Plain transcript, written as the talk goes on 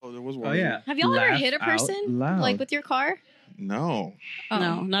was Oh, wondering. yeah. Have y'all ever Laugh hit a out person loud. like with your car? No. Oh.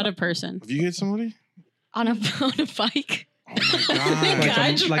 No, not a person. Have you hit somebody? On a bike? Oh my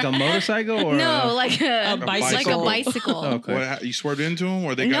god. Like a motorcycle or No, like a bicycle. Like a bicycle. Oh, okay. What, you swerved into them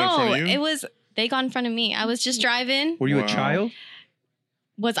or they got in No, front of you? it was they got in front of me. I was just driving. Were you Wow. a child?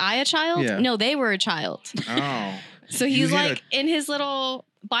 Was I a child? Yeah. No, they were a child. Oh. So You he's hit like in his little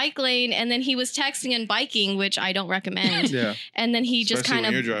bike lane, and then he was texting and biking, which I don't recommend. Yeah. And then he just Especially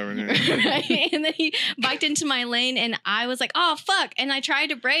kind when of you're driving. right? And then he biked into my lane, and I was like, "Oh fuck!" And I tried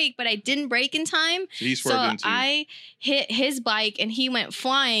to brake, but I didn't brake in time. So he swerved So into you. I hit his bike, and he went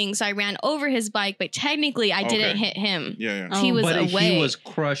flying. So I ran over his bike, but technically I didn't Okay. hit him. Yeah. Oh. He was But away. he was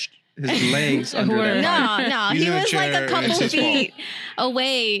crushed. His legs under Word. that bike. No, He's he in a was like chair a and couple it's his fault. feet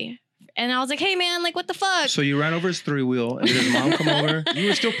away. And I was like, "Hey man, like what the fuck?" So you ran over his 3-wheel, and did his mom come over? You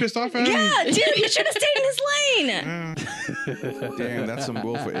were still pissed off at him? yeah, dude, he should have stayed in his lane. Yeah. Damn, that's some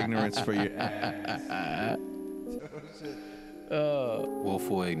willful ignorance for you.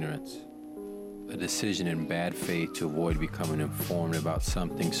 Willful ignorance. A decision in bad faith to avoid becoming informed about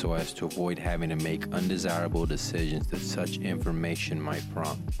something so as to avoid having to make undesirable decisions that such information might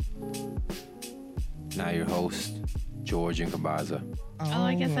prompt. Now your host, George and Kabaza. Oh,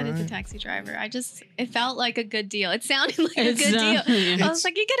 I guess that is a taxi driver. It felt like a good deal. It sounded like a It's good deal. not- I was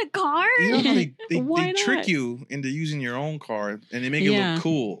like, you get a car? You know how they Why trick not? you into using your own car and they make it Yeah. look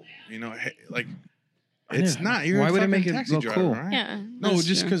cool. You know, like I it's know. not. You're Why a would it fucking make it taxi look driver, cool? right? Yeah. No, That's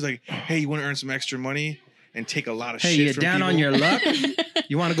just true. because like, hey, you want to earn some extra money and take a lot of Hey, shit you're from down on people? your luck.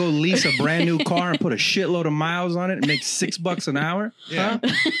 You want to go lease a brand new car and put a shitload of miles on it and make $6 an hour? Yeah.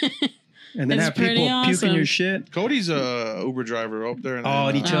 Huh? And then It's have people pretty puking awesome. your shit. Cody's a Uber driver up there. Oh,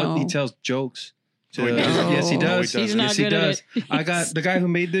 and he Oh. tells jokes. Oh, he does? Yes, he Oh, does. he He's not Yes, he good at does. it. I got the guy who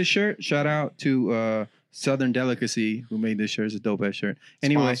made this shirt. Shout out to Southern Delicacy who made this shirt. It's a dope ass shirt.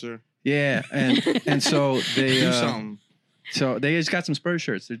 Anyway, Sponsor. yeah, and so they Do something. so they just got some Spurs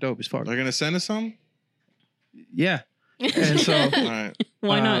shirts. They're dope as fuck. They're gonna send us some. Yeah, and so All right.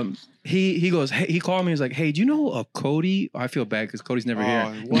 Why not? He goes. Hey, he called me. He's like, "Hey, do you know a Cody?" I feel bad because Cody's never here.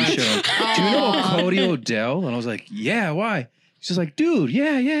 Oh, We what? should have. Do you know a Cody Odell? And I was like, "Yeah, why?" She's like, "Dude,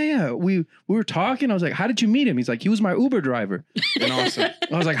 yeah. We were talking. I was like, how did you meet him?" He's like, "He was my Uber driver." In Austin.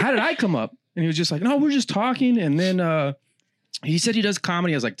 I was like, "How did I come up?" And he was just like, "No, we're just talking." And then he said he does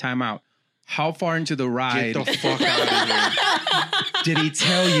comedy. I was like, "Time out. How far into the ride Get the fuck out of here. did he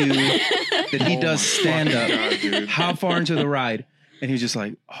tell you that he Oh does my stand up? fucking God, dude. How far into the ride?" And he was just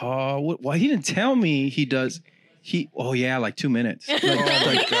like, "Oh, what? Why he didn't tell me he does? Oh yeah, like 2 minutes." Like, Oh my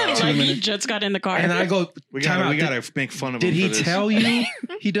like God. 2 Like he minutes. just got in the car. And I go, We time out. gotta make fun of Did him. he for this. tell you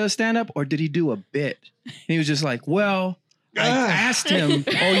he does stand up, or did he do a bit? And he was just like, "Well, I asked him,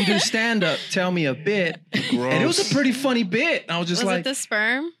 oh, you do stand up? Tell me a bit." Gross. And it was a pretty funny bit. And I was just Was like, it the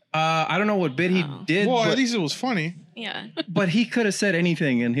sperm? I don't know what bit he Oh. did, Well, but, at least it was funny. Yeah. but he could have said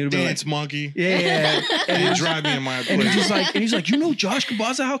anything, and he would have been Dance monkey. like, "Yeah." And he drive me in my And he's place. just like, and he's like, "You know, Josh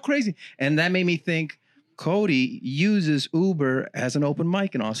Cabaza, how crazy!" And that made me think Cody uses Uber as an open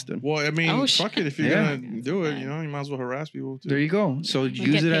mic in Austin. Well, I mean, Oh, fuck it. If you're Yeah. gonna do it, you know, you might as well harass people too. There you go. So use get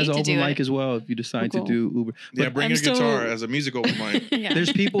it as paid an to open do mic it. as well if you decide Cool. to do Uber. Yeah, But bring I'm your still- guitar as a musical mic. Yeah.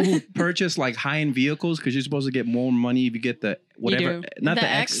 there's people who purchase like high-end vehicles because you're supposed to get more money if you get the whatever, do. not the, The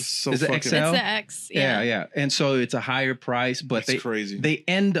X. X. So Is it fucking- XL? It's the X. Yeah. And so it's a higher price, but That's crazy. they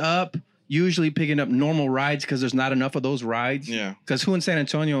end up usually picking up normal rides because there's not enough of those rides. Yeah. Because who in San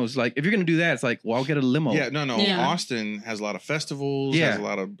Antonio is like, if you're gonna do that, it's like, well, I'll get a limo. Yeah, no. Yeah. Austin has a lot of festivals. Yeah.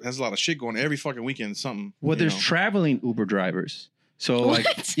 has a lot of shit going every fucking weekend. Something. Well, you there's know. traveling Uber drivers. So like,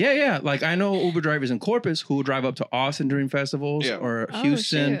 What? yeah. Like I know Uber drivers in Corpus who will drive up to Austin during festivals Yeah. or Oh,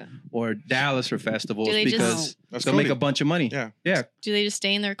 Houston shoot. or Dallas for festivals Do they just- because That's they'll make Cody. a bunch of money. Yeah. Yeah. Do they just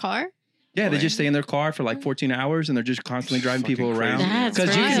stay in their car? Yeah, they Right. just stay in their car for like 14 hours and they're just constantly driving Fucking people around. crazy. That's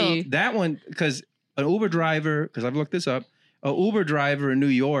Because crazy. that one, because an Uber driver, because I've looked this up, a Uber driver in New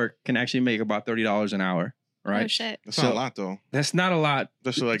York can actually make about $30 an hour, right? Oh shit. That's So- not a lot though. That's not a lot.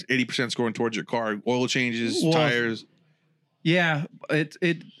 That's like 80% scoring towards your car, oil changes, Well, tires, Yeah, it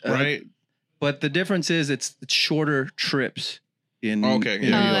right? But the difference is it's shorter trips in, Okay, in yeah.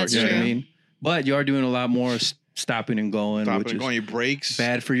 New Oh, York. that's You know what I true. mean? But you are doing a lot more stopping and going, Stop which it, is going your brakes.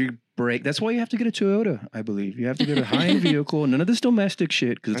 bad for your brake. That's why you have to get a Toyota, I believe. You have to get a high-end vehicle, none of this domestic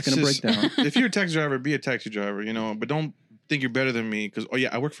shit, because it's That's going to break just- down. If you're a taxi driver, be a taxi driver, you know, but don't think you're better than me because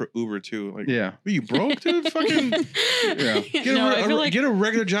I work for Uber too. Like, Yeah. are you broke, dude? Fucking Yeah. get, No, I feel like get a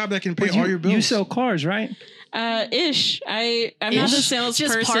regular job that can pay But all your bills. You sell cars, right? Ish. I'm not a Ish?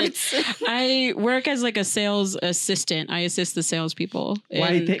 salesperson. Just parts? I work as like a sales assistant. I assist the salespeople. Why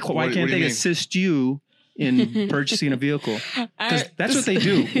And can't What do they you mean? assist you in purchasing a vehicle. Because I- that's what they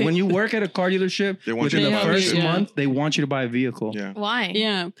do. When you work at a car dealership, They want you within to the buy first shit. month, they want you to buy a vehicle. Yeah. Why?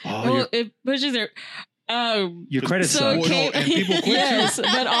 Yeah. Oh, Well, it pushes their. your credit So sucks. Well, no, and people quit too. yes,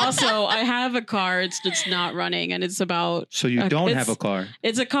 but also I have a car. It's just not running, and it's about. So you don't have a car.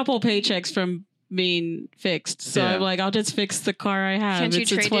 It's a couple paychecks from being fixed. So Yeah. I'm like, I'll just fix the car I have. Can't you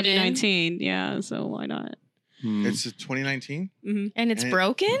it's a trade it in? 2019. Yeah, so why not? Hmm. It's a 2019. And it's And-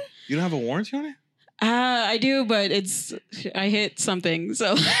 broken? You don't have a warranty on it? I do, but I hit something,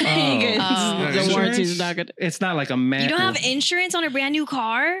 so Oh. the Insurance? warranty's not good. It's not like a man. You don't have insurance on a brand new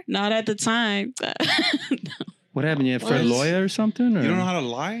car? Not at the time. What happened? You had for a What? lawyer or something? Or? You don't know how to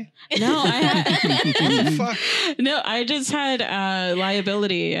lie? No, I What the fuck? no, I just had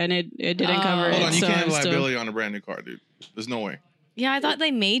liability, and it didn't Oh. cover Hold it. on, you so can't have I'm still- liability on a brand new car, dude. There's no way. Yeah, I thought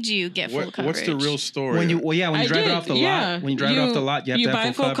they made you get full coverage. What's the real story? When you when you I drive it did, off the yeah. lot, when you drive it off the lot, you have to buy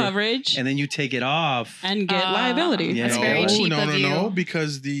have full coverage and then you take it off. and get Ah. liability. Yeah. That's No, very cheap no, of no, you. no,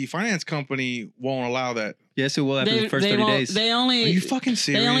 because the finance company won't allow that. Yes, it will after the first 30 won't- days. They Are only you fucking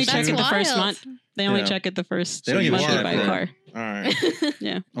serious? they only check That's it the first wild. month. They only Yeah. check it the first They don't give a month shit you buy for a that. car. All right.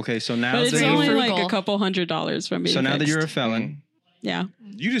 Yeah, Okay, so now but it's that only you're, like frugal. a couple $100 from being so now that you're a fixed. felon, yeah,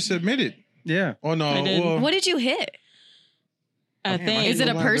 You just admitted. yeah. Oh no. I did. Well, What did you hit? a Damn, I thing. Is it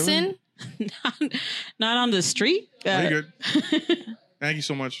a liability? person? not on the street? very good. Thank you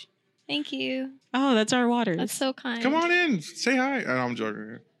so much. Thank you. Oh, that's our water. That's so kind. Come on in. Say hi. Oh, I'm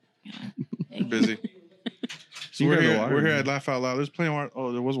joking. I'm busy. So You we're got the here. water. We're here at Laugh Out Loud. There's plenty of water.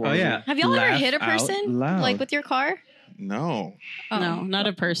 Oh, there was water. Oh yeah. Have y'all ever Laugh hit a out person? loud. Like with your car? No. Oh. No, not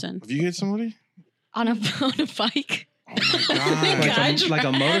a person. Have you hit somebody? On a on a bike? Oh my like god. a, like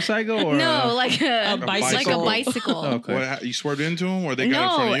a motorcycle or No, like a bicycle. like a bicycle. Okay. What? You swerved into them, or they got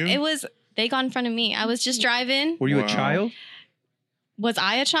in front No, of you? it was they got in front of me. I was just driving. Were you Wow. a child? Was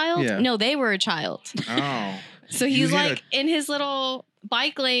I a child? Yeah. No, they were a child. Oh. So You he's hit like in his little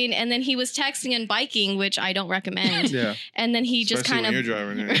bike lane, and then he was texting and biking, which I don't recommend. Yeah. And then he just Especially kind when of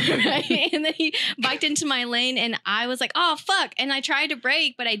you're driving. Yeah. right? And then he biked into my lane, and I was like, "Oh fuck!" And I tried to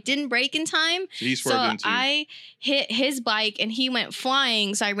brake, but I didn't brake in time. So he swerved So into you. I hit his bike, and he went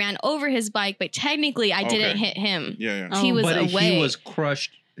flying. So I ran over his bike, but technically I didn't Okay. hit him. Yeah, yeah. Oh. He was But away. he was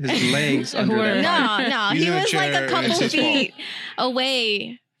crushed. His legs under Were- that. No, no, He's he in a was like chair a and couple it's his fault. feet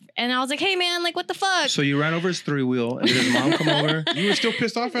away. And I was like, "Hey man, like what the fuck?" So you ran over his 3-wheel, and did his mom come over? You were still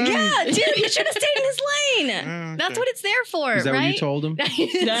pissed off at him? yeah, dude, you should have stayed in his lane. Ah, That's okay. what it's there for, Is that right? what you told him?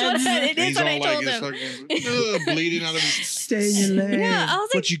 It is what I told him. Bleeding out of his. Stay in your lane. Yeah, I was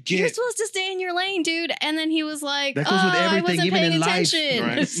What like, you "You're get? supposed to stay in your lane, dude." And then he was like, That goes with I everything, wasn't even paying in life." attention."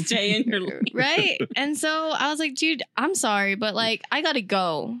 Right. Stay in your lane. Right? And so I was like, "Dude, I'm sorry, but like, I gotta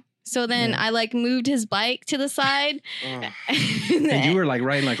go." So then Yeah. I like moved his bike to the side. Ugh. And you were like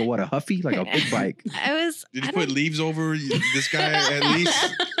riding like a Huffy, like a big bike. I was. Did I you don't- put leaves over this guy at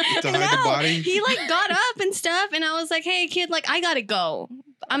least to hide the body? He like got up and stuff, and I was like, "Hey, kid, like I gotta go.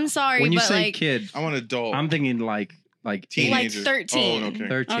 I'm sorry, When you but say like, kid, I'm an adult. I'm thinking like Teenager. 13. Oh, okay.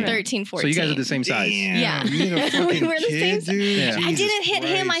 13. I'm 13, 14. So you guys are the same size. Damn, Yeah. You hit a fucking were the kid, same dude. Yeah. I Jesus didn't hit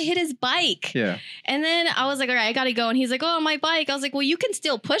him. I Christ. hit his bike. Yeah. And then I was like, "All right, I gotta go." And he's like, "Oh, my bike." I was like, "Well, you can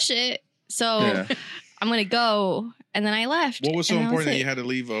still push it." So Yeah. I'm gonna go. And then I left. What was so and important that it. you had to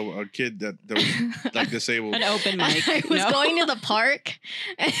leave a kid that was like disabled? An open mic. I was No. going to the park,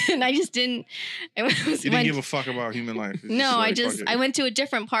 and I just didn't. It was You didn't when- give a fuck about human life. It's No, like, I fuck it. went to a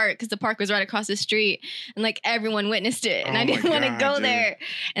different park because the park was right across the street, and like everyone witnessed it, and Oh I didn't my want to God, go dude. there,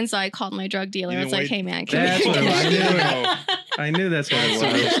 and so I called my drug dealer. You I was didn't like, wait- "Hey man, can That's we what it I was. knew it. I knew that's what That's it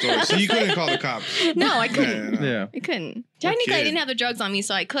the real was. story. So you couldn't call the cops. No, I couldn't. Yeah, Yeah. I couldn't. Technically, I kid. didn't have the drugs on me,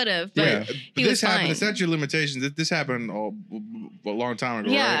 so I could have. But Yeah. he this was happened. fine. It's not your limitations. This happened a long time ago,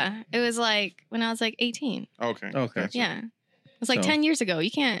 right? Yeah, it was like when I was like 18. Okay. Okay. Gotcha. Yeah, it was like So- 10 years ago.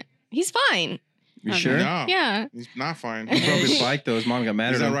 You can't. He's fine. You Okay. sure? No, Yeah. he's not fine. He broke his bike though. His mom got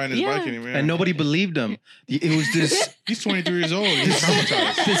mad He's at not him. riding his Yeah. bike anymore. And nobody believed him. It was this He's 23 years old. He's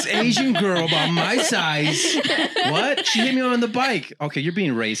traumatized. this Asian girl about my size. What? She hit me on the bike. Okay, you're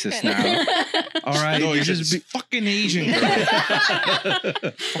being racist now. All right. No, you're he's just just be- fucking Asian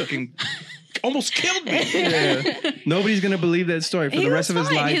girl. Fucking almost killed me. Yeah. Nobody's gonna believe that story for He the rest was of his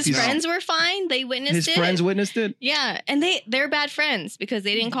fine. life. His he's- friends were fine. They witnessed his it. friends witnessed it Yeah, and they're bad friends because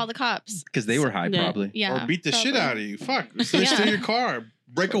they didn't call the cops. because they were high, Yeah. probably. Yeah, Or beat the shit probably. out of you. Fuck. Steal Yeah. your car.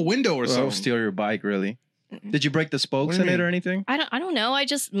 Break a window or Or something. steal your bike, really. Did you break the spokes What in do you it or mean? anything? I don't know. I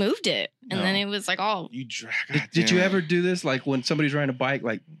just moved it, and then No. it was like, "Oh, You drag. Did you ever do this? Like when somebody's riding a bike,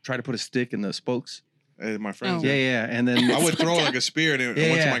 like try to put a stick in the spokes? My friends. Oh. Yeah, yeah. And then I would throw like a spear, and Yeah,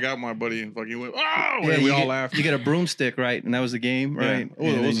 one yeah. time I got my buddy and fucking went, oh, yeah, and we you all get, laughed. You get a broomstick, right? And that was the game, right? Yeah. Oh,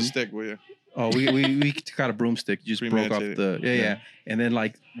 And it was then a stick, but yeah. Oh, we got a broomstick. You just broke off Premeditated. yeah. And then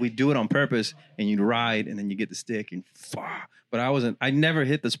like we do it on purpose, and you'd ride, and then you get the stick, and but I never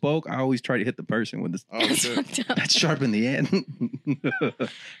hit the spoke. I always try to hit the person with the. Oh That's shit. fucked up. That's sharp in the end.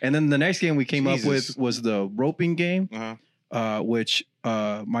 And then the next game we came up Jesus. with was the roping game, which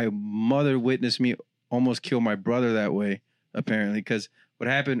my mother witnessed me almost kill my brother that way, apparently. Because what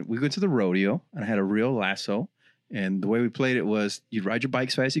happened, we went to the rodeo, and I had a real lasso. And the way we played it was you'd ride your bike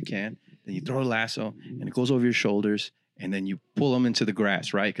as fast as you can, then you throw a lasso, and it goes over your shoulders, and then you pull them into the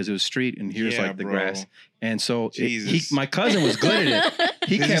grass, right? Because it was street, and here's Yeah, like the bro. grass. And so Jesus. my cousin was good at it.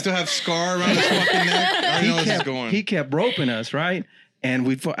 He Does he still have scar around his fucking neck? I don't know where this is going. he kept roping us, right? And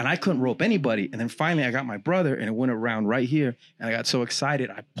I couldn't rope anybody. And then finally I got my brother, and it went around right here. And I got so excited,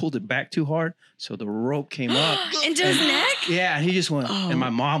 I pulled it back too hard. So the rope came up. Into his neck? Yeah, and he just went. Oh. And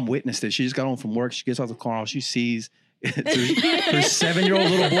my mom witnessed it. She just got home from work. She gets out the car. All she sees is her 7-year-old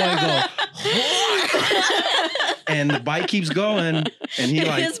little boy go, and the bike keeps going. And he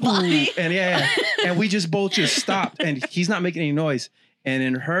like, His body. "Ooh," and and we just both just stopped. And he's not making any noise. And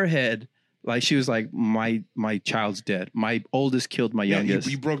in her head, like she was like, my child's dead. My oldest killed my Yeah, youngest.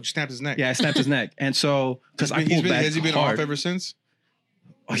 you snapped his neck. Yeah, I snapped his neck. And so, because I He's pulled been- back has he been hard. off ever since?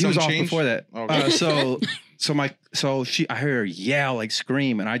 Oh, he was Something off changed? before that. Okay. I heard her yell, like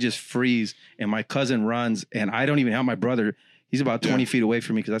scream, and I just freeze. And my cousin runs, and I don't even help my brother. He's about 20 feet away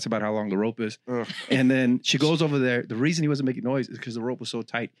from me because that's about how long the rope is. Ugh. And then she goes over there. The reason he wasn't making noise is because the rope was so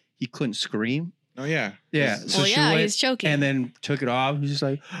tight he couldn't scream. Oh yeah. Yeah. It's- So Well, she yeah, went he's choking. and then took it off. He was just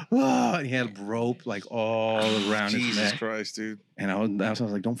like, oh, and he had rope like all around his Jesus neck. Christ, dude. And I was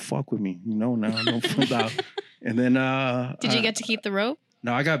like, don't fuck with me. No, don't fuck out. And then Did you get to keep the rope?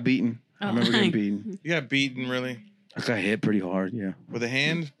 No, I got beaten. I Oh. remember getting beaten. You got beaten really I got hit pretty hard, yeah. with a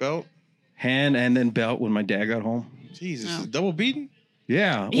hand belt. Hand and then belt when my dad got home. Jesus, Oh. double beaten.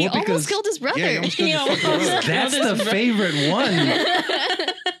 Yeah. He well, almost because killed his brother. Yeah, he almost killed He your fucking almost- brother. that's the favorite one.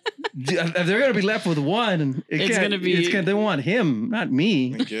 If they're gonna be left with one, they want him, not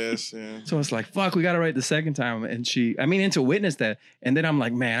me. I guess, yeah. So it's like, fuck, we got to write the second time. And and to witness that. And then I'm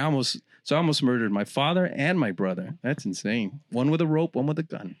like, man, I almost murdered my father and my brother. That's insane. One with a rope, one with a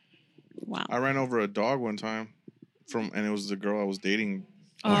gun. Wow. I ran over a dog one time and it was the girl I was dating.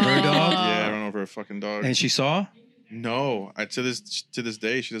 Oh, her dog? Yeah, I ran over a fucking dog. And she saw? No, to this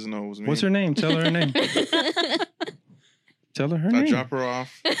day she doesn't know it was me. What's her name? Tell her her name. Tell her her I name. drop her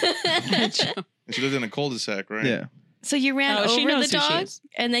off. And she lived in a cul-de-sac, right? Yeah. So you ran Oh, she over the knows who she dog, is.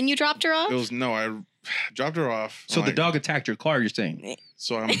 and then you dropped her off? It was I dropped her off. So I'm the like- dog attacked your car, you're saying?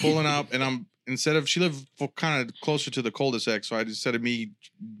 So I'm pulling up, and she lived kind of closer to the cul-de-sac. So instead of me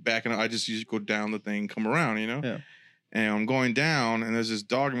backing up, I just usually go down the thing, come around, you know. Yeah. And I'm going down, and there's this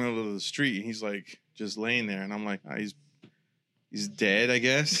dog in the middle of the street, and he's like just laying there, and I'm like, he's dead, I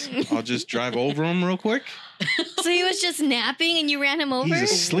guess. I'll just drive over him real quick. So he was just napping, and you ran him over?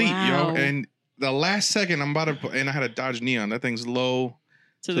 He's asleep, Wow. yo. And the last second, I'm about to, and I had a Dodge Neon. That thing's low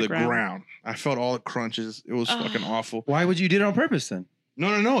to the ground. I felt all the crunches. It was fucking awful. Why would you do it on purpose then? No.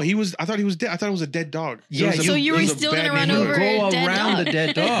 I thought he was dead. I thought it was a dead dog. Yeah, It was So a- you it were was a still bad gonna run neighborhood. over Go a dead around dog. the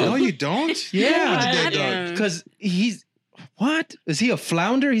dead No, dog. you don't. Yeah. It's a dead dog. Yeah. Because he's what? Is he a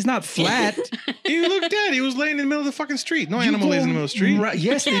flounder? He's not flat. He looked dead. He was laying in the middle of the fucking street. No You animal go lays in the middle of the street. Right,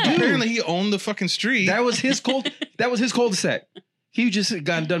 yes, they do. Apparently, he owned the fucking street. That was his cul-de-sac. He just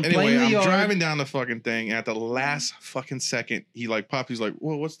got done Anyway, playing the I'm yard. driving down the fucking thing, and at the last fucking second, he like popped. He's like,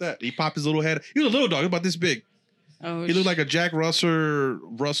 "Whoa, what's that?" He popped his little head. He was a little dog, about this big. Oh, He looked like a Jack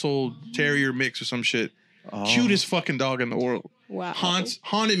Russell Terrier mix or some shit. Oh. Cutest fucking dog in the world. wow.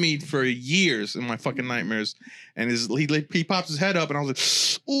 Haunted me for years in my fucking nightmares. And he pops his head up, and I was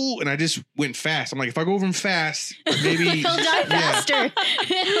like, "Ooh!" And I just went fast. I'm like, if I go over him fast, maybe He'll die faster.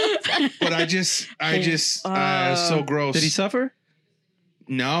 But I just, so gross. Did he suffer?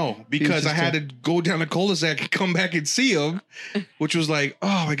 No, because just I had to go down the cul-de-sac and come back and see him, which was like,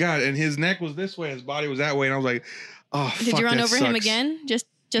 oh my God. And his neck was this way, his body was that way. And I was like, oh, Did you run over him again? Just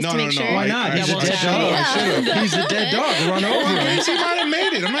No, to make no, no. sure? Why not? I He's a should- dead I dog. should've. Yeah. He's a dead dog. Run over him. He might have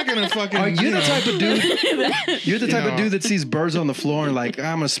made it. I'm not gonna fucking. Are you the know. type of dude? You're the type of know. dude that sees birds on the floor and like,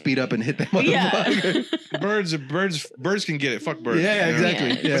 I'm gonna speed up and hit that motherfucker. Birds can get it. Fuck birds. Yeah, you know? exactly.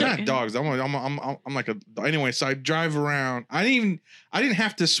 Yeah. It's Yeah. not dogs. I'm like a. Anyway, so I drive around. I didn't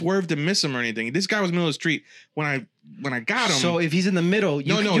have to swerve to miss him or anything. This guy was middle of the street when I got him. So if he's in the middle,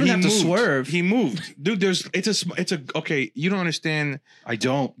 you no, don't he have moved. to swerve. He moved, dude. It's a. Okay, you don't understand I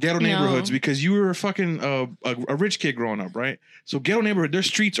don't. ghetto No. neighborhoods because you were a fucking a rich kid growing up, right? So ghetto neighborhood, their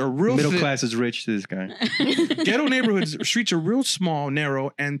streets are real Middle thin. class is rich to this guy. Ghetto neighborhoods streets are real small,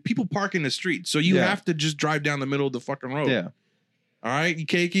 narrow, and people park in the street. So you Yeah. have to just drive down the middle of the fucking road. Yeah. All right, you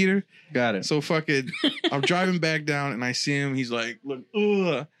cake eater. Got it. So fucking, I'm driving back down and I see him. He's like, look,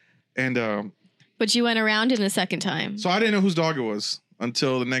 ugh. And But you went around him the second time. so I didn't know whose dog it was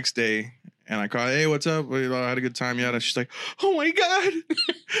until the next day. And I called, hey, what's up? Well, I had a good time. Yeah. And she's like, oh my God,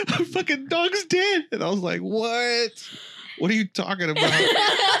 our fucking dog's dead. And I was like, what? What are you talking about?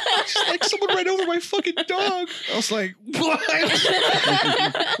 She's like, someone ran over my fucking dog. I was like, what?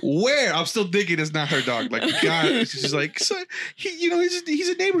 Where? I'm still thinking it's not her dog. Like, God, she's like, so, he's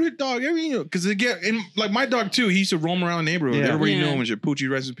a neighborhood dog. I mean, because again, and like my dog too, he used to roam around the neighborhood. Yeah. Everybody knew Yeah. him and shit. Poochie,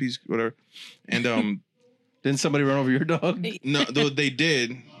 rest in peace, whatever. And Didn't somebody run over your dog? no, they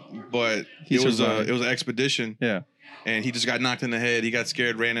did, but He it was survived. an expedition. Yeah. And he just got knocked in the head. He got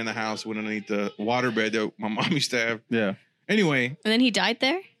scared, ran in the house, went underneath the waterbed that my mom used to have. Yeah. Anyway, And then he died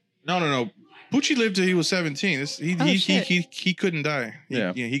there? no. Poochie lived till he was 17. Shit. He couldn't die.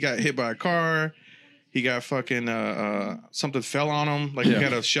 He got hit by a car. He got fucking something fell on him. Like he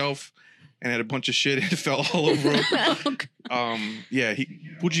had a shelf and had a bunch of shit. It fell all over him.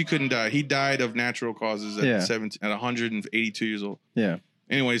 Poochie couldn't die. He died of natural causes at 17, at 182 years old. Yeah.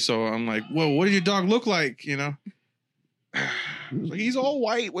 Anyway, so I'm like, whoa, what did your dog look like? You know? Like, he's all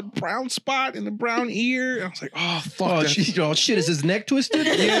white with brown spot and a brown ear. And I was like, oh, fuck. Oh, shit. Is his neck twisted?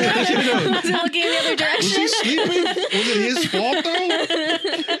 Yeah. Was he looking in the other Was direction? he sleeping? Was it his fault,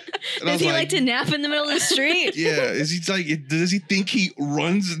 though? And I Does was he like to nap in the middle of the street? Yeah, is he like? Does he think he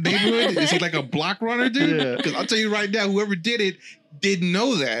runs the neighborhood? Is he like a block runner, dude? Yeah. Because I'll tell you right now, whoever did it didn't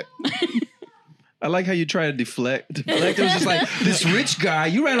know that. I like how you try to deflect. It was just like, this rich guy,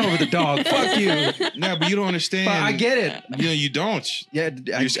 you ran over the dog. Fuck you. No, but you don't understand. But I get it. You don't. Yeah.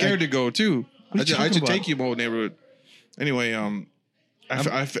 You're scared to go too. What are you I talking should about? take you to my old neighborhood. Anyway,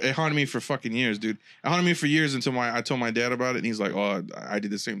 it haunted me for fucking years, dude. It haunted me for years until I told my dad about it, and he's like, "Oh, I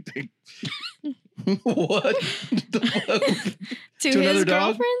did the same thing." What? To To another his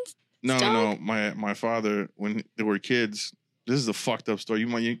dog? girlfriends? No, Stop. my father, when they were kids. This is a fucked up story. You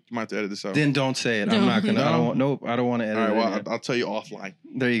might have to edit this out. Then don't say it. I'm No. not gonna. I No? don't want. Nope. I don't want to edit All right, it. well, in. I'll tell you offline.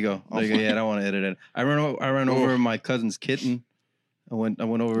 There you go. Yeah, I don't want to edit it. I ran over my cousin's kitten. I went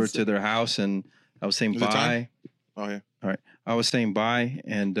over to their house and I was saying Is it bye. Oh yeah. I was saying bye,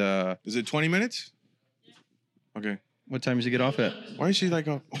 and Is it 20 minutes? Okay. what time did you get off at? Why is she like,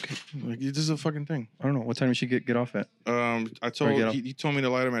 oh, okay, like this is a fucking thing. I don't know. What time did she get off at? I told get off. he told me to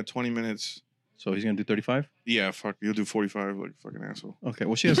light him at 20 minutes. So he's gonna do 35. Yeah, fuck, you'll do 45 like a fucking asshole. Okay.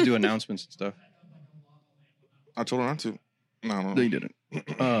 Well, she has to do announcements and stuff. I told her not to. No. No, you didn't.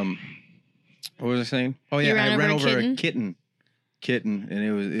 What was I saying? Oh You yeah, ran I over ran a over a kitten? kitten, and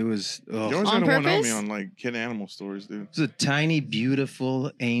it was. You Ugh. always On gotta one up me purpose? on like kid animal stories, dude. It was a tiny,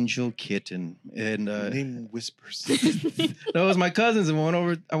 beautiful angel kitten, and Name whispers. no, it was my cousins, and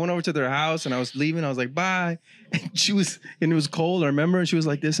I went over to their house, and I was leaving. I was like, bye, and it was cold. I remember, and she was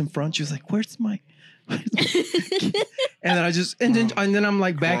like this in front. She was like, where's my and then and then I'm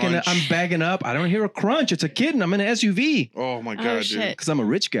like backing up. I'm backing up. I don't hear a crunch. It's a kitten. I'm in an SUV Oh my Oh, god, dude. shit. because I'm a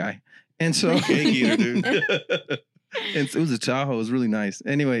rich guy, and so Cake eater, dude. and so it was a Tahoe. It was really nice.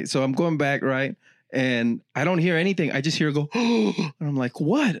 Anyway, so I'm going back, right? And I don't hear anything. I just hear her go, and I'm like,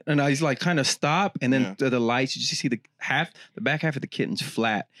 what? And I like kind of stop. And then the lights, you just see the back half of the kitten's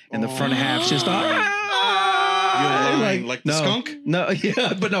flat. And the front half's just, You're lying, like the no, skunk? No,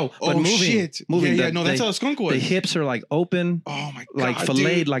 yeah, but no. Oh but moving, shit. Moving. Yeah, no, that's how a skunk was. The hips are like open, Oh my god. like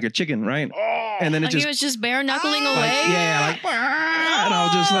filleted dude. like a chicken, right? Oh. And then it Like just, he was just bare knuckling like, away? yeah, like, and I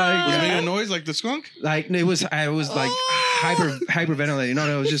was just like, Was it making a noise like the skunk? like I was like hyperventilating.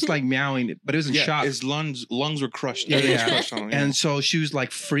 No, it was just like meowing, but it was in shock. His lungs were crushed. Yeah, Everything yeah. was crushed on him, yeah. And so she was like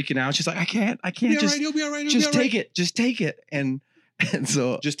freaking out. She's like, I can't You'll be just, all right, you'll be all right, you'll just be all take right. it, just take it. And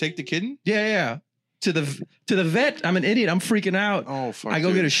so Just take the kitten? yeah. To the vet. I'm an idiot. I'm freaking out. Oh fuck. I go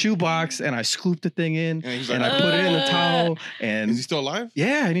dude. get a shoebox and I scoop the thing in And he's and like, I put it in the towel and is he still alive?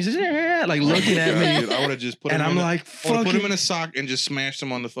 yeah, and he says yeah, like looking at God, me. dude, I would have just put And him I'm in like, I would've put him fucking. in a sock and just smashed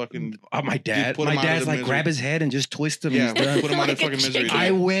him on the fucking My dad. put him My out of dad's the like misery. grab his head and just twist him. yeah, And he's done. put him out of Like a fucking misery. chicken. I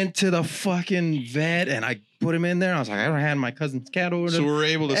dude. went to the fucking vet and I put him in there. I was like, I had my cousin's cat over So there. we were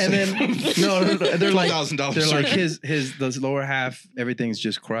able to And save then him. no, they're like $12,000. they're like his lower half, everything's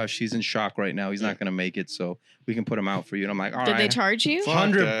just crushed. He's in shock right now. He's not gonna make it, so we can put him out for you. And I'm like, all Did they right, charge you? Fuck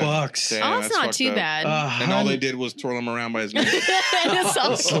 $100. that. bucks. Damn, Oh, that's not fucked too up. bad. And all they did was twirl him around by his neck. In a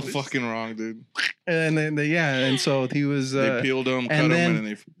That's so fucking wrong, dude. And then and so he was. They peeled him, cut him, and then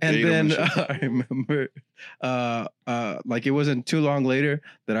they and ate then him. And shit. I remember, like it wasn't too long later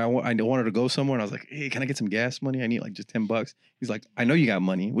that I wanted to go somewhere, and I was like, "Hey, can I get some gas money? I need like just $10." He's like, "I know you got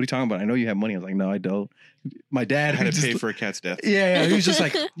money. What are you talking about? I know you have money." I was like, "No, I don't." My dad I had to just- pay for a cat's death. Yeah, he was just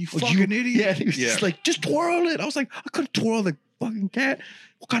like, You fucking idiot. Yeah, he was Yeah. just like, just twirl it. I was like, I couldn't twirl the fucking cat.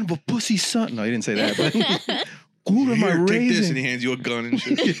 What kind of a pussy son? No, he didn't say that, but who am I Here, take this, and raising? he hands you a gun and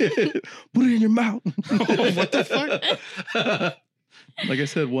shit. Put it in your mouth. What the fuck? Like I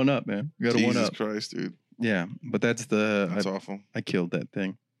said, one up, man. You got to one Jesus up. Christ, dude. Yeah, but that's Awful. I killed that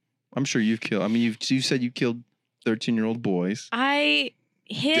thing. I'm sure you've killed. I mean, you said you killed 13-year-old boys. I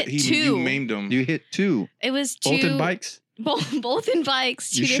hit You two. maimed him. You hit 2. It was two. Both in bikes. Both in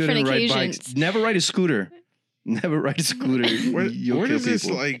bikes. Two You different shouldn't ride occasions. bikes. Never ride a scooter. Never ride a scooter. Where You'll kill does this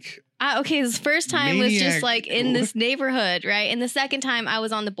people. like? Okay, this first time was just Maniac. like in this neighborhood, right? And the second time I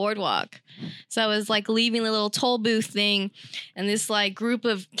was on the boardwalk. So I was like leaving the little toll booth thing, and this like group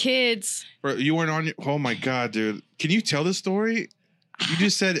of kids. Bro, you weren't on your. Oh my god, dude! Can you tell the story? You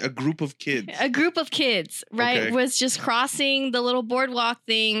just said a group of kids. A group of kids, right, Okay. was just crossing the little boardwalk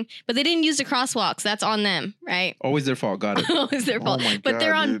thing, but they didn't use the crosswalks. That's on them, right? Always their fault. Got it. It's their Oh fault. my But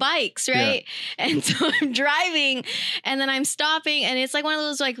they're God, on dude. bikes, right? And so I'm driving and then I'm stopping and it's like one of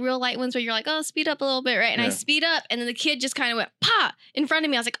those like real light ones where you're like, oh, speed up a little bit, right? And I Yeah. speed up and then the kid just kind of went, pa, in front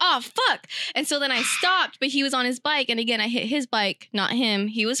of me. I was like, oh, fuck. And so then I stopped, but he was on his bike. And again, I hit his bike, not him.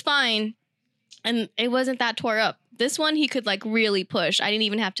 He was fine. And it wasn't that tore up. This one, he could like really push. I didn't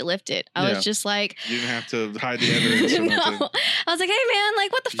even have to lift it. I Yeah. was just like, You didn't have to hide the evidence. Or no. nothing. I was like, hey man,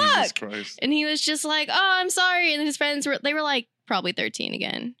 like what the Jesus fuck? Christ. And he was just like, oh, I'm sorry. And his friends were like probably 13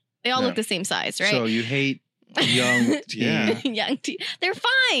 again. They all Yeah. look the same size, right? So you hate young Yeah. teen. Young teen. They're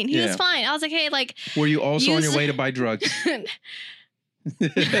fine. He Yeah. was fine. I was like, hey, like, Were you also on your Use- way to buy drugs?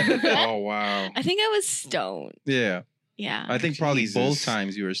 Oh wow. I think I was stoned. Yeah. Yeah. I think probably Jesus. both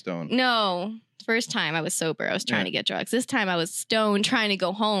times you were stoned. No. First time I was sober. I was trying Yeah. to get drugs. This time I was stoned trying to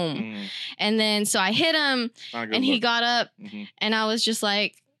go home. Mm, And then so I hit him not a good and he look. got up Mhm. and I was just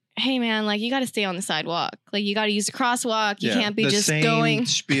like, hey man, like you got to stay on the sidewalk. Like you got to use the crosswalk. You Yeah. can't be The just same going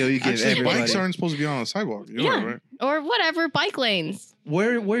spiel you give Actually, everybody. bikes aren't supposed to be on the sidewalk. You know Yeah. that, right? or whatever, bike lanes.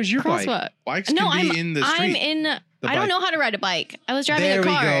 Where's your bike? Crosswalk. Bikes No, can be in the street. I'm in. I don't bike. know how to ride a bike. I was driving There a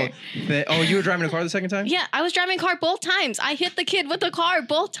car. we go. Oh, you were driving a car the second time? Yeah, I was driving a car both times. I hit the kid with the car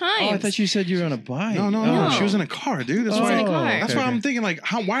both times. Oh, I thought you said you were on a bike. No. No. She was in a car, dude. That's I was why. in a car. That's why okay. I'm thinking like,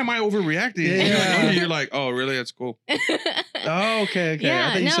 why am I overreacting? Yeah. And you're, like, under, you're like, oh, really? That's cool. Oh, okay. Yeah,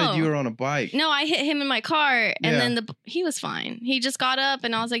 I thought you said no. you were on a bike. No, I hit him in my car, and Yeah. then he was fine. He just got up,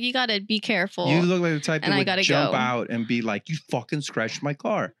 and I was like, "You got to be careful." You look like the type And that I would gotta jump go. out and be like, "You fucking scratched my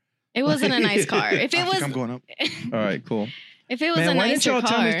car." It wasn't a nice car. If I it think was, I'm going up. All right, cool. if it was Man, a why didn't nicer y'all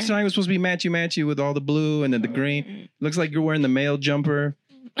tell car. me tonight was supposed to be matchy with all the blue and then the green? Looks like you're wearing the male jumper.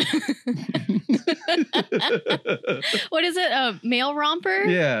 What is it? A male romper?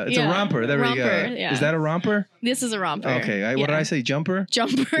 Yeah, it's a Yeah, romper. There we romper, go. yeah. Is that a romper? This is a romper. Okay. What did Yeah. I say? Jumper?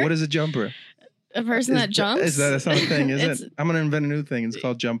 Jumper. What is a jumper? A person that jumps. That's not a thing, is It's- it? I'm gonna invent a new thing. It's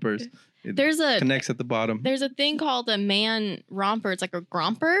called jumpers. It There's a connects at the bottom. there's a thing called a man romper. It's like a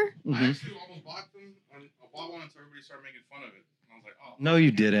gromper. Mhm. actually almost bought them. I bought one until everybody started making fun of it. And I was like, oh. No,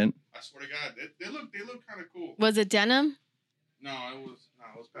 you didn't. I swear to God, they look kind of cool. Was it denim? No, it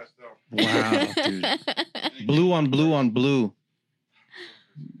was pastel. Wow, dude. Blue on blue on blue.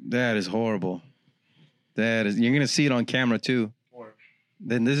 That is horrible. That is. You're gonna see it on camera too. Or-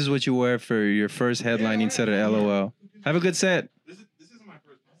 Then this is what you wear for your first headline instead of LOL. Have a good set. This isn't my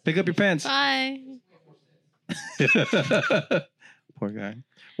first. Pick up your pants. Bye. Poor guy.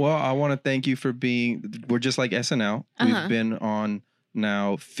 Well, I want to thank you for being. We're just like SNL. Uh-huh. We've been on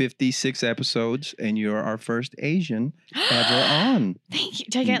now 56 episodes, and you're our first Asian ever on. Thank you.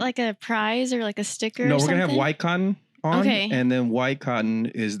 Do I get like a prize or like a sticker? No, or we're gonna have something? White Cotton on, Okay. and then White Cotton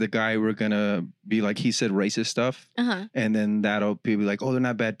is the guy we're gonna be like. He said racist stuff, Uh-huh. and then that'll people be like, oh, they're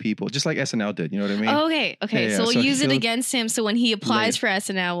not bad people, just like SNL did. You know what I mean? Oh, okay. Okay. Yeah, so we'll so use it he'll- against him. So when he applies Later.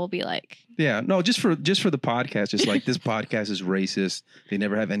 for SNL, we'll be like, Yeah, no, just for the podcast, just like this podcast is racist. They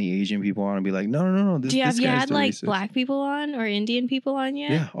never have any Asian people on, and be like, no. This, do you this have you guy's had the like racist. black people on or Indian people on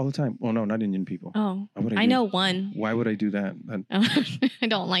yet? Yeah, all the time. Well, no, not Indian people. Oh, Why would I do- know one. Why would I do that? I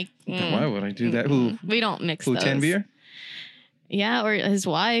don't like. Why would I do that? Who? We don't mix Who? those. Tanvir? Yeah, or his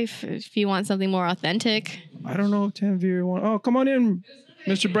wife. If you want something more authentic. I don't know if Tanvir want. Oh, come on in,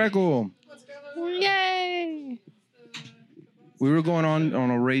 Mr. Breckle. Yay! We were going on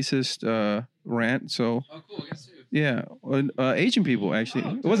a racist rant, so. Oh, cool. I guess too. Yeah, Asian people actually.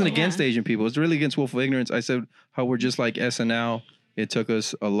 It wasn't Yeah. against Asian people. It was really against willful ignorance. I said how we're just like SNL It took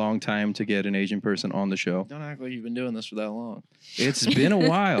us a long time to get an Asian person on the show. Don't act like you've been doing this for that long. It's been a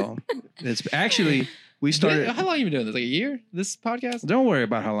while. It's actually, we started. How long have you been doing this? Like a year? This podcast? Don't worry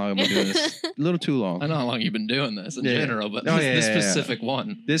about how long I've been doing this. A little too long. I know how long you've been doing this in Yeah. general, but Oh, this yeah. specific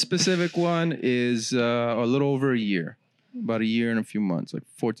one. This specific one is a little over a year. About a year and a few months, like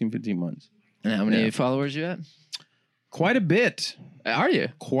 14, 15 months. And how many Yeah. followers you at? Quite a bit. Are you?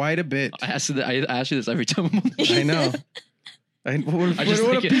 Quite a bit. I ask you this every time I'm on the show. I know. What I just a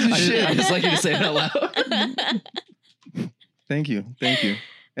like piece of shit. I just like you to say it out loud. Thank you.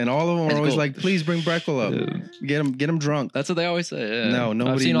 And all of them are That's always cool. like, please bring Breckle up. Get him drunk. That's what they always say. Yeah. No,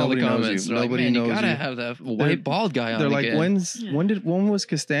 nobody- I've seen all the nobody knows comments. you. They're Nobody like, Man, knows you gotta you. have that white bald guy on. They're like, again. when was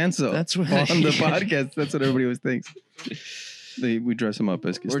Costanzo That's on right. the podcast? That's what everybody always thinks. We dress him up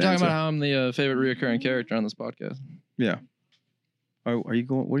as Costanzo. We're talking about how I'm the favorite reoccurring character on this podcast. Yeah. Are you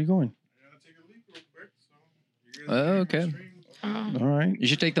going? Where are you going? Oh, okay. Oh. All right. You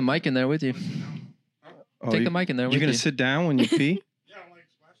should take the mic in there with you. Take the mic in there with You're you. gonna sit down when you pee?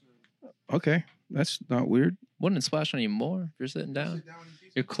 Okay, that's not weird. Wouldn't it splash on you more if you're sitting down?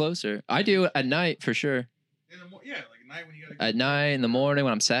 You're closer. I do it at night for sure. Yeah, like at night when you gotta. At night, in the morning,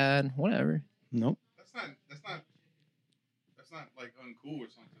 when I'm sad, whatever. Nope. That's not like uncool or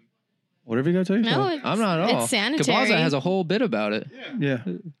something. Whatever you gotta tell No, yourself. it's, I'm not at all. It's sanitary. Kabaza has a whole bit about it. Yeah.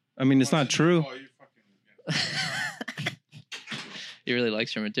 Yeah. I mean, it's not true. Oh, you fucking. He really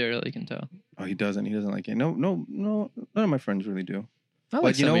likes your material, you can tell. Oh, he doesn't. He doesn't like it. No. None of my friends really do. I like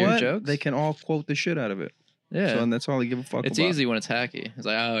But you some know of your what? jokes. They can all quote the shit out of it. Yeah. So and that's all they give a fuck It's about. easy when it's hacky. It's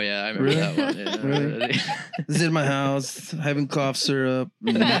like, oh yeah, I remember Really? that one. Yeah, Really? This is in my house, having cough syrup,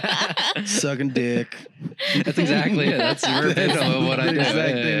 sucking dick. That's exactly it. That's verbatim of what I do. Exact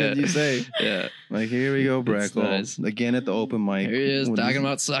thing Yeah, that you say. yeah. Like, here we go, That's Breckle. nice. Again at the open mic. Here he is What talking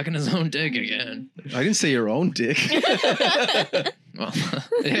about sucking his own dick again. I didn't say your own dick. Well,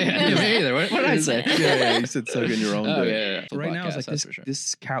 yeah, me either. What did I say? yeah, you said sucking your own Oh dick. yeah. So right now, it's like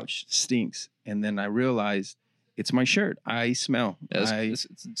this couch stinks. And then I realized it's my shirt. I smell. This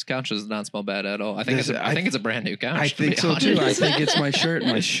couch does not smell bad at all. I think I it's a brand new couch. I to be think so too. I honest. think it's my shirt.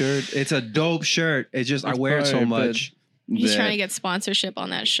 My shirt. It's a dope shirt. It's just I It's wear it so probably much. He's that trying to get sponsorship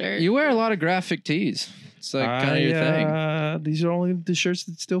on that shirt. You wear a lot of graphic tees. It's like kind of your thing. These are only the shirts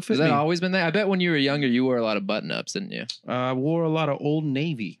that still fit Has that me. always been that? I bet when you were younger, you wore a lot of button ups, didn't you? I wore a lot of Old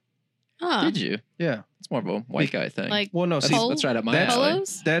Navy. Huh. Did you? Yeah. It's more of a white guy thing. Like Well, no. See, Pol- that's right up my that's- alley.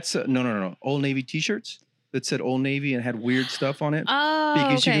 polos? that's no. Old Navy T-shirts that said Old Navy and had weird stuff on it. Oh,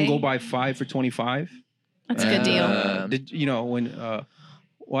 Because you okay. can go buy 5 for $25. That's a good deal. Did you know when?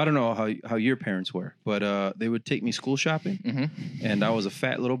 Well, I don't know how your parents were, but they would take me school shopping, Mm-hmm. and I was a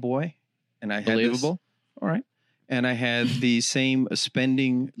fat little boy, and I had this- Believable. all right, and I had the same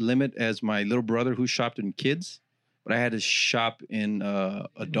spending limit as my little brother who shopped in kids, but I had to shop in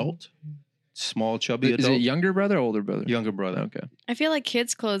adult, small chubby Is adult, it younger brother or older brother? younger brother, Okay. I feel like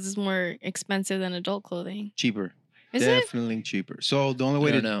kids' clothes is more expensive than adult clothing. cheaper, Is it? definitely cheaper. So the only I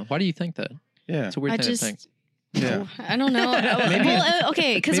way don't to know. Why do you think that? yeah, It's a weird I thing just- to think. yeah. I don't know. Maybe- Well,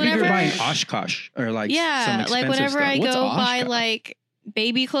 okay, because Maybe whenever you're buying Oshkosh or like some yeah, expensive like whenever stuff. I What's go buy Oshkosh? like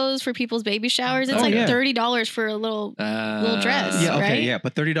baby clothes for people's baby showers, it's Oh, like yeah. $30 for a little. Little dress. Yeah, okay, right? yeah,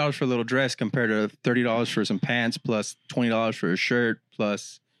 but $30 for a little dress compared to $30 for some pants plus $20 for a shirt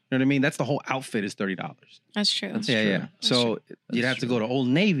plus, you know what I mean? That's the whole outfit is $30. That's true. That's yeah, true. yeah. That's So you'd have to go to Old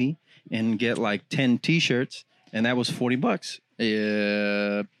Navy and get like 10 T-shirts, and that was $40.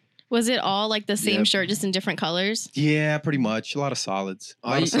 Yeah. Was it all like the same Yep. shirt, just in different colors? Yeah, pretty much. A lot of solids. A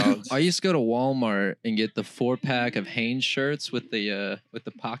lot of solids. I used to go to Walmart and get the 4-pack of Hanes shirts with the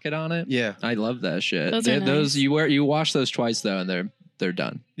pocket on it. yeah, I love that shit. Those are Those nice. you wash those twice though, and they're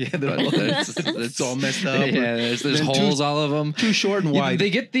done. yeah. But It's all messed up. Yeah, there's Then holes all of them. Too short and wide. They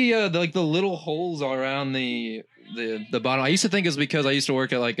get the little holes around the bottom. I used to think it's because I used to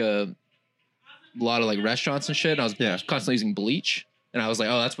work at like a lot of like restaurants and shit. And I was Yeah. constantly using bleach, and I was like,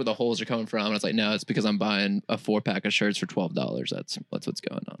 oh, that's where the holes are coming from. And I was like, no, it's because I'm buying a 4-pack of shirts for $12. That's what's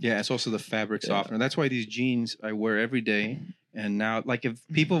going on. Yeah, it's also the fabric Yeah. softener. That's why these jeans I wear every day. And now, like, if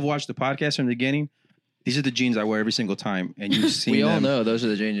people have watched the podcast from the beginning, these are the jeans I wear every single time. And you've seen We all them. know those are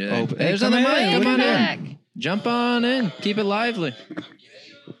the jeans. Yeah. Oh, hey, There's come on the in. mic. What Come are on you in. doing? Jump on in. Keep it lively.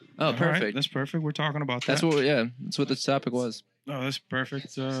 Oh, All right, perfect. that's perfect. We're talking about that. That's what. Yeah, that's what this topic was. Oh, that's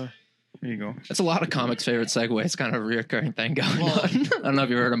perfect. Here you go. That's a lot of comics' favorite segue. It's kind of a reoccurring thing going Well- on. I don't know if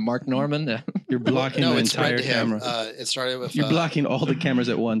you've heard of Mark Norman. Yeah. You're blocking no, the it spread entire to him. camera. It started with You're blocking all the cameras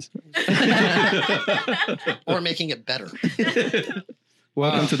at once. or making it better.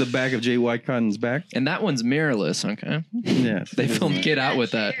 Welcome to the back of Jay White Cotton's back. And that one's mirrorless, okay? Yes. They filmed Get Out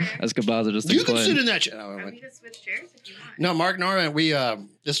with that, as Kabaza just You can sit explained. in that chair. Oh, wait. No, Mark Nora, we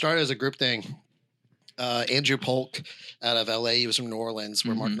this started as a group thing. Andrew Polk out of LA, he was from New Orleans,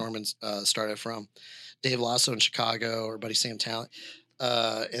 where Mark Norman started from. Dave Lasso in Chicago, our buddy Sam Talent.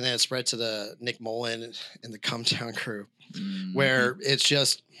 And then it spread to the Nick Mullen and the Come Town crew, where it's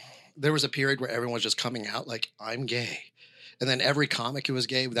just, there was a period where everyone was just coming out like, I'm gay. And then every comic who was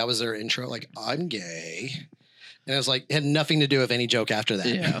gay, that was their intro, like, I'm gay. And it was like, it had nothing to do with any joke after that.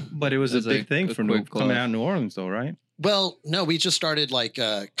 Yeah. But it was a big thing for coming out in New Orleans, though, right? Well, no, we just started like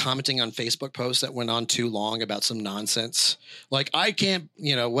commenting on Facebook posts that went on too long about some nonsense. Like, I can't,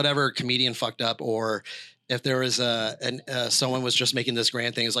 whatever comedian fucked up, or if there was someone was just making this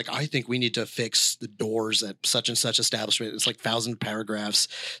grand thing, it's like, I think we need to fix the doors at such and such establishment. It's like 1,000 paragraphs.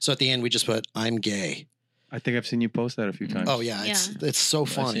 So at the end, we just put, I'm gay. I think I've seen you post that a few times. Oh yeah, it's so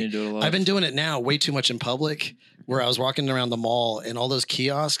funny. I've seen you do it a lot. I've been doing it now way too much in public, where I was walking around the mall and all those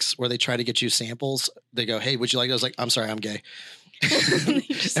kiosks where they try to get you samples. They go, "Hey, would you like?" I was like, "I'm sorry, I'm gay."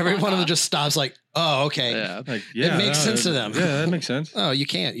 Every one of them just stops like, oh, okay. Yeah. Like, It makes sense to them. Yeah, that makes sense. Oh, you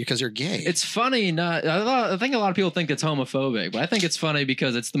can't because you're gay. It's funny. I think a lot of people think it's homophobic, but I think it's funny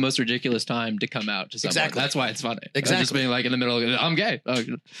because it's the most ridiculous time to come out to someone. Exactly. That's why it's funny. Exactly. Just being like in the middle of, I'm gay. Oh.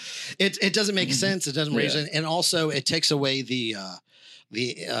 It doesn't make sense. It doesn't raise it. And also it takes away the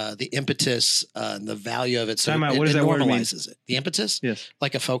impetus and the value of it. So Time out. it, What does that word mean? normalizes it. The impetus? Yes.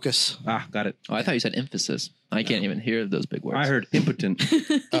 Like a focus. Ah, got it. Oh, I thought you said emphasis. I can't even hear those big words. I heard impotent.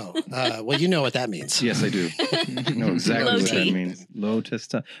 Oh, well, you know what that means. Yes, I do. I know exactly Low what T. that means. Low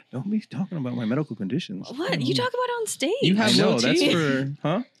testosterone. Don't be talking about my medical conditions. What you talk about on stage? You have I know. low That's T? for,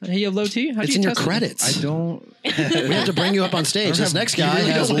 huh? Hey, you have low T? How do It's you in your test it? credits. I don't. We have to bring you up on stage. This next guy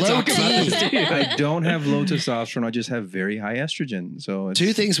has low T. I don't have low testosterone. I just have very high estrogen. So it's,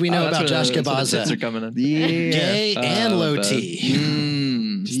 Two things we know about Josh That's where the tits are Gabaza. coming in. Yeah. Gay and low bad. T.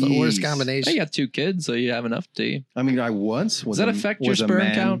 It's the worst Jeez. combination. You got 2 kids, so you have enough T. I mean, I once was. Does that a, affect your was a sperm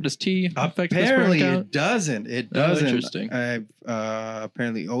man. count? Does T affect the sperm Apparently, count? it doesn't. It Oh, doesn't. interesting. I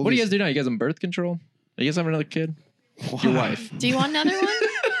apparently. What do you guys do now? You guys on birth control? You guys have another kid? Your wife? Do you want another one?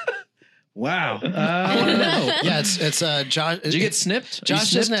 Wow. I want to know. Yeah, it's Josh. Did you get snipped?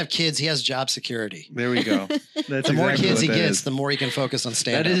 Josh You doesn't snipped? have kids. He has job security. There we go. That's The more exactly kids he what that gets, is. the more he can focus on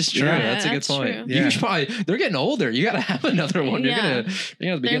stand That is true. Yeah, That's a good that's point. true. Yeah. You should probably. They're getting older. You got to have another one. Yeah. You're gonna be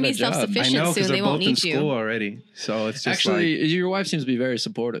They're getting gonna a be job. self-sufficient. I know soon, because they they're won't both in need you. school already. So it's just Actually, like, your wife seems to be very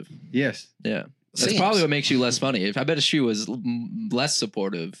supportive. yes. Yeah. That's Seems. probably what makes you less funny. If I bet if she was less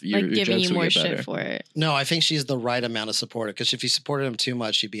supportive, your Like giving jokes you would more get shit better. for it. No, I think she's the right amount of supportive. Because if you supported him too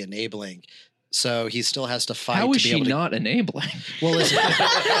much, she'd be enabling. So he still has to fight. How to is be she able to, not enabling? Well, listen.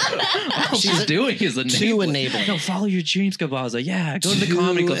 All she's She's doing is enabling. too enabling. No, follow your dreams, Kabaza. Yeah, go to the Too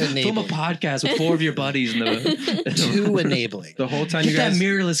comedy club. Film a enabling. podcast with 4 of your buddies in the. Too enabling. The whole time Get you guys. that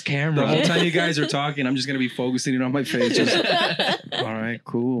mirrorless camera. The whole time you guys are talking, I'm just gonna be focusing it on my face. Just, all right,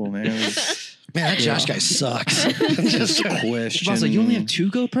 cool, man. Man, that Josh guy sucks. Just question. Kabaza, you only have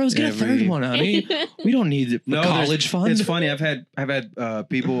 2 GoPros. Get a third every- one, honey. We don't need the No, college fund. It's funny. I've had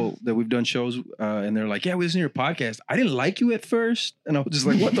people that we've done shows, and they're like, "Yeah, we listen to your podcast. I didn't like you at first," and I was just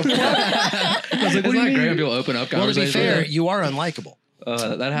like, "What the fuck?" I was like, It's "What do you not mean?" great when people open up Well, to be conversations. fair, you are unlikable.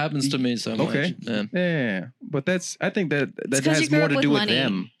 That happens to me so much. Okay. Yeah. Yeah, but I think that 'cause you has grew more up to with do with money.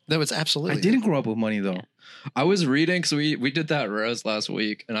 them. No, it's absolutely. I didn't grow up with money though. I was reading, so we did that roast last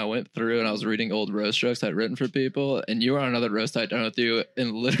week, and I went through and I was reading old roast jokes I'd written for people, and you were on another roast I'd done with you,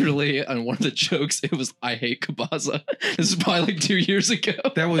 and literally on one of the jokes, it was, I hate Kabaza. This is probably like 2 years ago.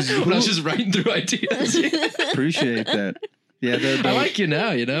 That was when I was just writing through ideas. appreciate that. Yeah, I like you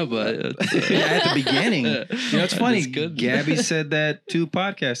now, but at the beginning. You know, it's funny. It's good. Gabby said that 2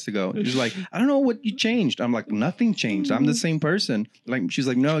 podcasts ago. She's like, I don't know what you changed. I'm like, nothing changed. I'm the same person. Like, she's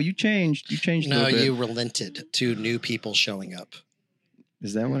like, no, you changed. You changed. a No, little bit. you relented to new people showing up.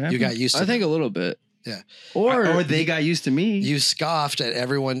 Is that what happened? You got used to I think a little bit. Yeah. or they got used to me. You scoffed at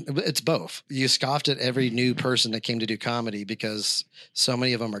everyone. It's both. You scoffed at every new person that came to do comedy because so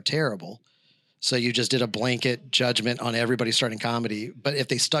many of them are terrible. So you just did a blanket judgment on everybody starting comedy. But if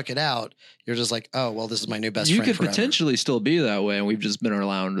they stuck it out, you're just like, oh, well, this is my new best You friend could forever. potentially still be that way, and we've just been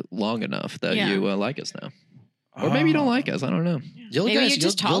around long enough that Yeah. you like us now. Or maybe you don't like us. I don't know. Maybe you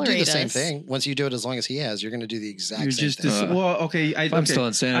just you'll do the tolerate same us. thing. Once you do it as long as he has, you're going to do the exact You're same just thing. well, okay. If I'm still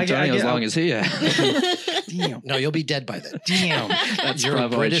in San Antonio as long as he is. damn, No, you'll be dead by then. damn. That's Your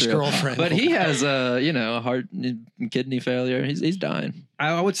probably British true. girlfriend. But he has a heart kidney failure. He's dying.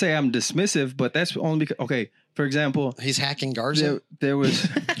 I would say I'm dismissive, but that's only because for example, He's hacking Garza. there was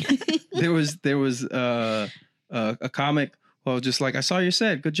a comic well, just like, I saw your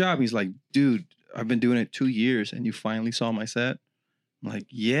set. Good job. He's like, dude, I've been doing it 2 years and you finally saw my set. I'm like,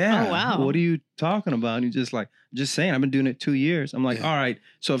 yeah. Oh, wow. What are you talking about? And he's just like, just saying, I've been doing it 2 years. I'm like, Yeah. all right.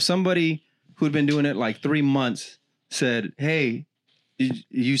 So if somebody who'd been doing it like 3 months said, hey,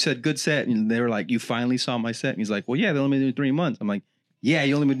 you said good set. And they were like, you finally saw my set. And he's like, well, yeah, they only been doing it 3 months. I'm like, yeah,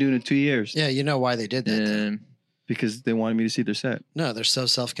 you only been doing it 2 years. Yeah, you know why they did that. though. And Because they wanted me to see their set. No, they're so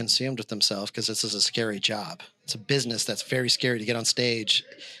self-consumed with themselves because this is a scary job. It's a business that's very scary to get on stage.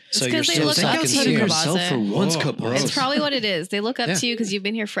 So It's you're 'cause they so look up to you, self-consumed. Kabasa. once, Whoa, Kabasa. It's probably what it is. They look up Yeah. to you because you've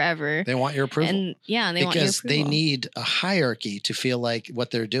been here forever. They want your approval. And yeah, they want your because approval. they need a hierarchy to feel like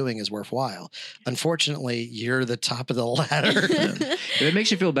what they're doing is worthwhile. Unfortunately, you're the top of the ladder. If it makes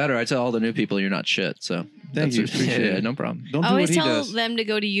you feel better, I tell all the new people you're not shit. So Thank you. Appreciate yeah, it. no problem. Don't I do what always he tell does. them to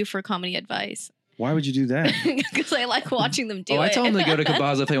go to you for comedy advice Why would you do that? because I like watching them do Oh, it. I tell them to go to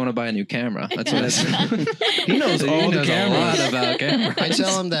Kabbaza if they want to buy a new camera. That's what I say. He knows all the knows cameras. a lot about cameras. I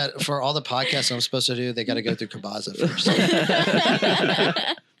tell them that for all the podcasts I'm supposed to do, they got to go through Kabbaza first.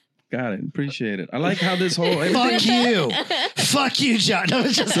 Got it. Appreciate it. I like how this whole Fuck you. Fuck you, John. No,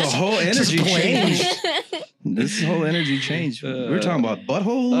 it's just the whole just energy plain. changed. This whole energy changed. We were talking about I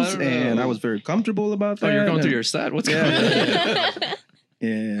buttholes, don't and know. I was very comfortable about Oh, that. you're going and, through your set. What's Yeah. going on?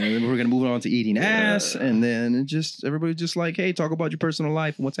 and then we're gonna move on to eating ass, and then it just everybody's just like, "Hey, talk about your personal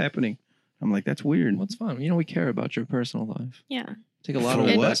life and what's happening." I'm like, "That's weird." What's fun? You know, we care about your personal life. Yeah. Take a lot For of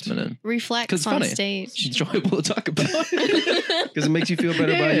what? investment in. 'Cause Reflects it's on funny. It's stage. enjoyable to talk about. Because it makes you feel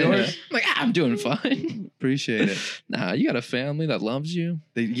better about yours. Like, I'm doing fine. Appreciate it. Nah, you got a family that loves you.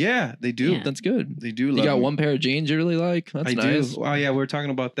 They do. Yeah. That's good. They do. You love got me. one pair of jeans you really like. That's I nice. do. Oh yeah, we were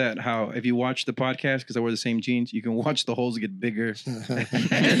talking about that. How if you watch the podcast because I wear the same jeans, you can watch the holes get bigger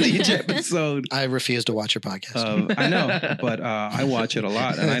in each episode. I refuse to watch your podcast. I know, but I watch it a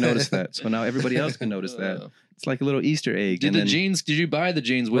lot, and I noticed that. So now everybody else can notice that. It's like a little Easter egg. Did and the then- jeans? Did you buy the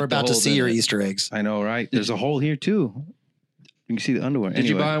jeans with We're about the to holes see in your it? Easter eggs. I know, right? There's a hole here too. You can see the underwear. Did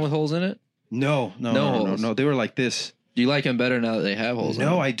you buy them with holes in it? No. holes? They were like this. Do you like them better now that they have holes? in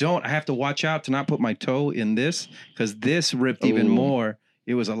No, them? I don't. I have to watch out to not put my toe in this because this ripped even Ooh. more.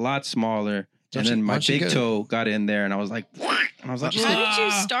 It was a lot smaller. Don't And you- then my why don't you big go- toe got in there, and I was like, and I was like, How did you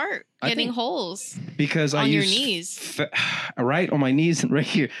 "Ah." start I getting think- holes Because I on your use knees? right on my knees and right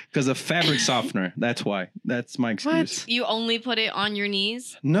here because of fabric softener. That's why. That's my excuse. You only put it on your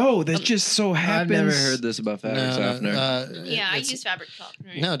knees? No, that just so I've happens. never heard this about fabric softener. Yeah, I it's- use fabric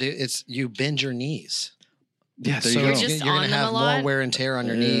softener. No, dude, it's you bend your knees. Yeah, there So you You're go. just you're on gonna them have a more lot? wear and tear on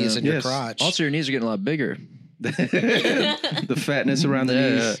your knees and your Yes. crotch. Also, your knees are getting a lot bigger. The fatness around the Yeah.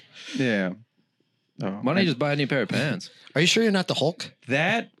 knees. Yeah. Oh, Why don't you just buy a new pair of pants? Are you sure you're not the Hulk?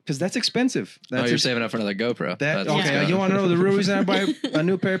 that? Because that's expensive. That's Oh, you're ex- saving up for another GoPro. That That's okay? what's Yeah. going You on. want to know the real reason I buy a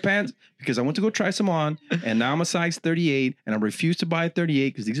new pair of pants? Because I went to go try some on, and now I'm a size 38, and I refuse to buy a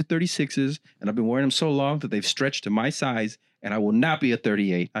 38 because these are 36s, and I've been wearing them so long that they've stretched to my size, and I will not be a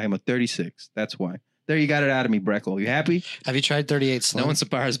 38. I am a 36. That's why. There, you got it out of me, Breckle. You happy? Have you tried 38 Slim? No one's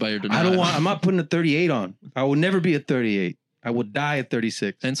surprised by your denial. I don't want. I'm not putting a 38 on. I will never be a 38. I will die at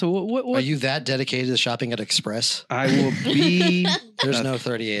 36. And so what? Are you that dedicated to shopping at Express? I will be. There's no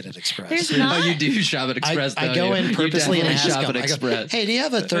 38 at Express. There's Oh, not. you do shop at Express. I don't go you? in You purposely and definitely ask shop them. at I go, Express. hey, do you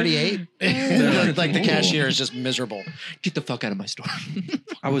have a 38? like the cashier is just miserable. Get the fuck out of my store.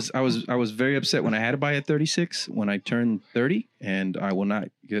 I was very upset when I had to buy a 36 when I turned 30, and I will not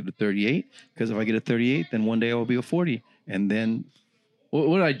get a 38 because if I get a 38, then one day I will be a 40, and then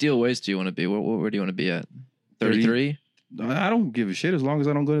What ideal waist do you want to be? Where do you want to be at? 33? I don't give a shit as long as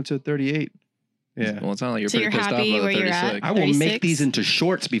I don't go into a 38. Yeah. Well, it's not like you're So pretty you're pissed off happy about where the you're at? 36. I will make 36? these into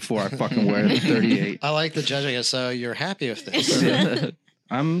shorts before I fucking wear the 38. I like the judging. So you're happy with this?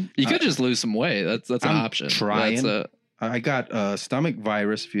 You could just lose some weight. That's an I'm option. trying. That's I got a stomach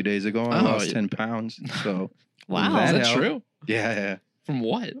virus a few days ago and I Oh, lost yeah. 10 pounds. So Wow. that is that helped. true? Yeah, From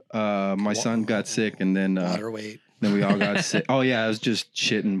what? yeah. My son got sick and then Water weight. we all got sick. Oh yeah, I was just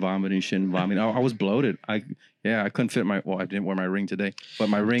shitting, vomiting. I was bloated. I couldn't fit I didn't wear my ring today, but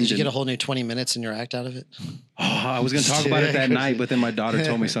my ring Did you didn't. get a whole new 20 minutes in your act out of it? Oh, I was going to talk about it that night, but then my daughter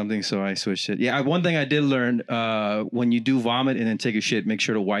told me something, so I switched it. Yeah, one thing I did learn, when you do vomit and then take a shit, make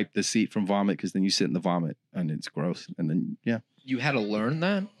sure to wipe the seat from vomit because then you sit in the vomit and it's gross. And then, yeah, You had to learn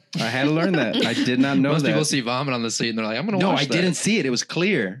that? I had to learn that. I did not know Most that. people see vomit on the seat and they're like, I'm going to No, wash I that. didn't see it. It was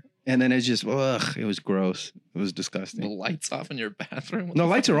clear. And then it's just, it was gross. It was The disgusting. lights off in your bathroom? What No, the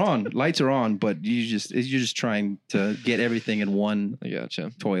lights fuck? are on. Lights are on, but you're just trying to get everything in one I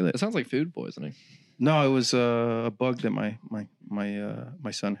gotcha. toilet. It sounds like food poisoning. No, it was a bug that my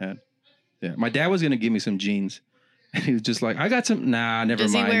son had. Yeah, my dad was gonna give me some jeans, And he was just like, I got some. Nah, never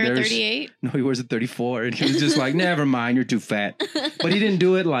Does mind. he wear a There's- 38? No, he wears a 34. And he was just like, never mind, you're too fat. But he didn't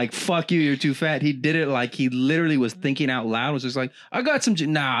do it like, fuck you, you're too fat. He did it like he literally was thinking out loud. Was just like, I got some.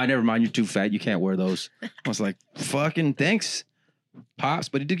 Nah, never mind, you're too fat. You can't wear those. I was like, fucking thanks, Pops.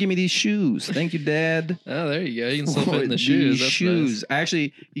 But he did give me these shoes. Thank you, Dad. Oh, there you go. You can still fit in the shoes. These That's shoes.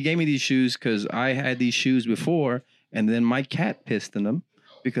 Actually, he gave me these shoes because I had these shoes before. And then my cat pissed in them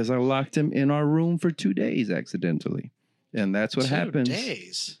because I locked him in our room for 2 days accidentally. And that's what 2 happened.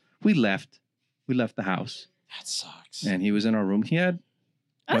 days. We left the house, That sucks. and he was in our room. He had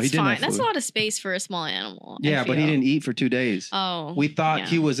That's he didn't fine. have That's a food. lot of space for a small animal. I but he feel. didn't eat for 2 days. Oh. We thought yeah.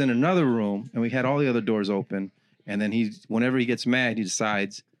 he was in another room, and we had all the other doors open. And then whenever he gets mad, he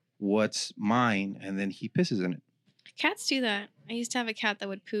decides what's mine, and then he pisses in it. Cats do that. I used to have a cat that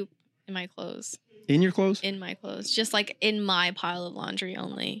would poop in my clothes. In your clothes? In my clothes. Just like in my pile of laundry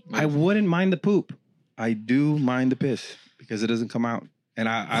only. I wouldn't mind the poop. I do mind the piss because it doesn't come out. And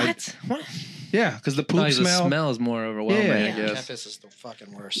What? Yeah, because the poop The smell. smell is more overwhelming, Yeah. I Cat guess. piss is the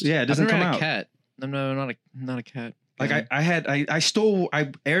fucking worst. Yeah, it doesn't I've never come had out. a cat. No, not a cat. Like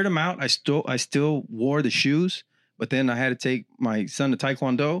I aired them out. I still wore the shoes, but then I had to take my son to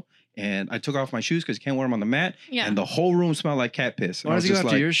Taekwondo, and I took off my shoes because you can't wear them on the mat. Yeah. And the whole room smelled like cat piss. And Why I does was he go just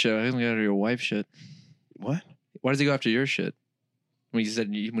after like, your shit? I don't go after your wife's shit. What? Why does he go after your shit? When he said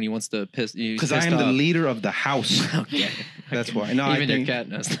when he wants to piss, Because I am the leader of the house. Okay, That's why. No, even I your think, cat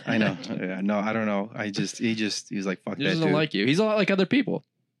knows. I know. Yeah, no, I don't know. He was like, fuck He that doesn't dude. like you. He's a lot like other people.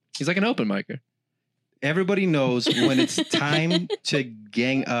 He's like an open micer. Everybody knows when it's time to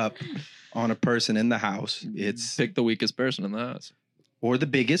gang up on a person in the house. It's Pick the weakest person in the house. or the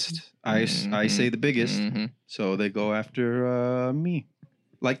biggest. I say the biggest. Mhm. So they go after me.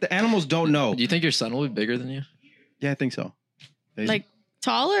 Like the animals don't know. Do you think your son will be bigger than you? Yeah, I think so. They- Like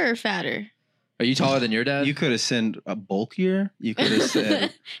taller or fatter? Are you taller than your dad? you could have said bulkier. You could have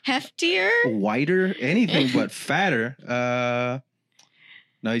said Heftier? whiter. Anything but fatter.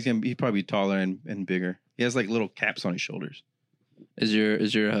 No, he's probably taller and bigger. He has like little caps on his shoulders. Is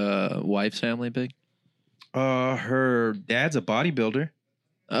your wife's family big? Her dad's a bodybuilder.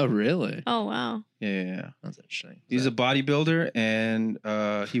 Oh, really? Oh, wow. Yeah. That's interesting. He's a bodybuilder, and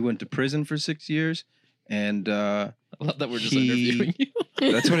he went to prison for 6 years. And I love that we're just he- interviewing you.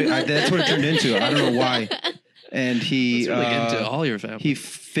 that's what it turned into. I don't know why. And he That's really into all your family. he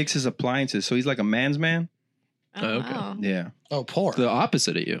fixes appliances, so he's like a man's man. Oh, Okay. wow. Yeah. Oh, poor. the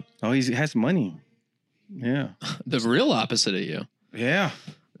opposite of you. Oh, he has money. Yeah. The real opposite of you. Yeah.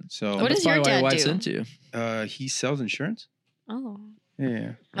 So What That's does your probably why dad wife's do? into you. he sells insurance. Oh.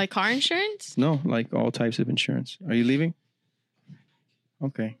 Yeah. Like car insurance? No, like all types of insurance. Are you leaving?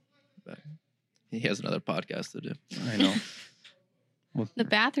 Okay. He has another podcast to do. I know. Well, The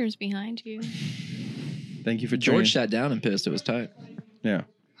bathroom's behind you. thank you for George joining. sat down and pissed. It was tight. Yeah.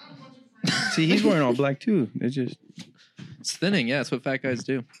 See, he's wearing all black too. It's just It's thinning. Yeah, that's what fat guys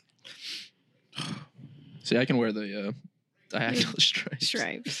do. See, I can wear the diagonal stripes.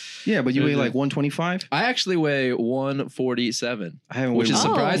 Stripes. yeah, but you Good, weigh good. like 125. I actually weigh 147, I haven't which weighed is Oh,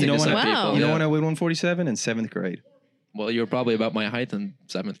 surprising you know to when some I- people. You know yeah. when I weighed 147 in 7th grade. Well, you were probably about my height in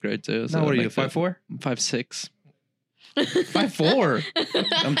 7th grade too. Now what are you, that makes 5'4"? it 5'6". 5'4".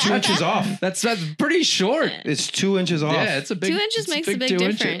 I'm 2 inches off. That's pretty short. It's 2 inches off. Yeah, it's a big. 2 inches it's makes a big 2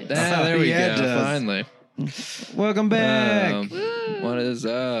 inches. difference. Ah, there we Yeah, it go. does. Finally. Welcome back. Woo. What is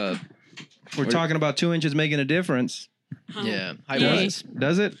up? We're talking about 2 inches making a difference. Huh. Yeah, height Yay. wise.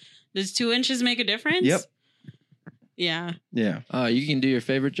 Does it? Does 2 inches make a difference? Yep. Yeah. Yeah. Oh, you can do your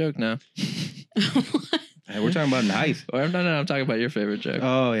favorite joke now. Hey, we're talking about in height. Or no, I'm talking about your favorite joke.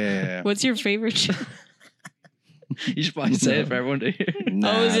 Oh yeah. What's your favorite joke? You should probably say it for everyone to hear.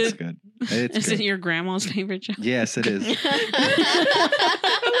 Nah, Oh, is it's it- good. It's Is good. it your grandma's favorite joke? Yes, it is.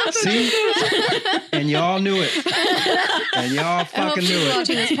 See? And y'all knew it. And y'all I hope fucking she's knew it.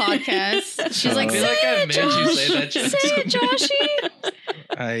 watching this podcast. She's like, I say feel like I it, made you say that Josh. joke Say it, to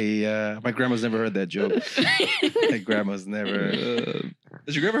Joshy. My grandma's never heard that joke. My grandma's never.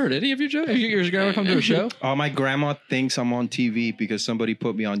 Has your grandma heard any of your jokes? Has your grandma come to a show? Oh, my grandma thinks I'm on TV because somebody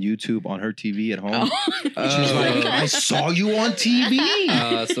put me on YouTube on her TV at home. She's like, I saw you on TV.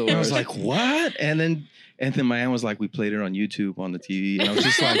 That's the And I was worst. like, what? And then my aunt was like, we played it on YouTube on the TV. And I was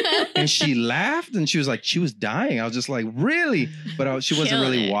just like, and she laughed and she was like, she was dying. I was just like, really? But she wasn't Killing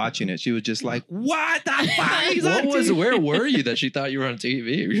really it. watching it. She was just like, what the fuck? He's What on was? TV? Where were you that she thought you were on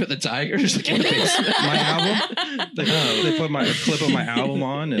TV? Were you at the Tigers? Like in the basement? My album? They put a clip of my album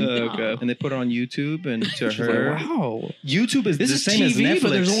on and, Okay. and they put it on YouTube. And to She's her, like, wow, YouTube is this the is same as TV, Netflix. but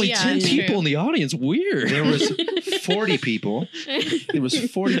there's only Yeah, 10 it's people true. in the audience. Weird. There was 40 people. There was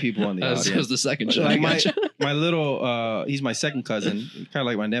 40 people in the That was audience. the second show. Like I gotcha. my little he's my second cousin, kind of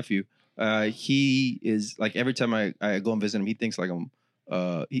like my nephew. He is like every time I go and visit him, he thinks like I'm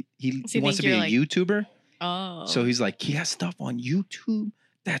he wants to be a YouTuber. Oh. So he's like, he has stuff on YouTube.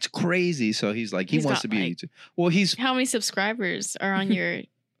 That's crazy. So he's like, he He's wants got, to be a like- YouTuber. Well, he's How many subscribers are on your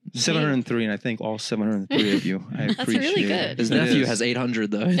 703, and I think all 703 of you. I That's appreciate really it. good. His It nephew is. has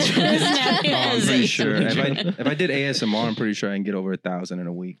 800 though. Oh, I'm pretty sure. If I, 800. if I did ASMR, I'm pretty sure I can get over 1,000 in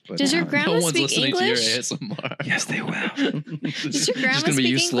a week. But Does your grandma no one's speak listening English? to your ASMR. Yes, they will. Does your grandma It's gonna be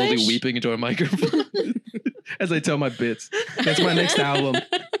you speak slowly English? weeping into a microphone. As I tell my bits. That's my next album.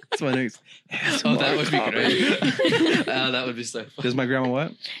 That's my next. Oh, that would be great. That would be so fun. Does my grandma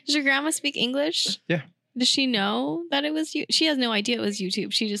what? Does your grandma speak English? Yeah. Does she know that it was you? She has no idea it was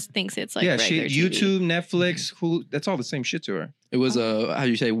YouTube. She just thinks it's like yeah, she regular TV. YouTube, Netflix, Hulu. That's all the same shit to her. It was how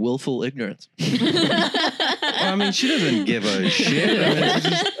you say willful ignorance. Well, I mean, she doesn't give a shit. I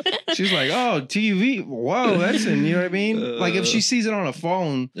mean, she's like, oh, TV. Whoa, that's in. You know what I mean? Like if she sees it on a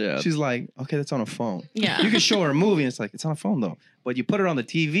phone, Yeah. she's like, okay, that's on a phone. Yeah. You can show her a movie, and it's like it's on a phone though. But you put it on the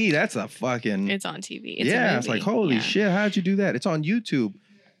TV, that's a fucking. It's on TV. It's yeah, a it's like movie. holy Yeah. shit. How'd you do that? It's on YouTube.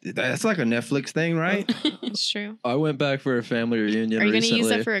 That's like a Netflix thing, right? It's true. I went back for a family reunion Are you going to recently. use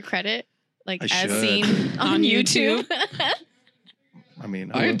that for a credit? Like I as should. seen on On YouTube? I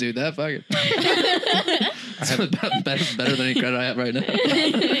mean, I can do that. Fuck it. It's better than any credit I have right now.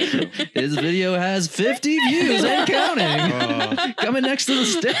 His video has 50 views and counting. Coming next to the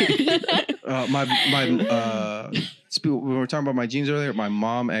stage. When we were talking about my jeans earlier, my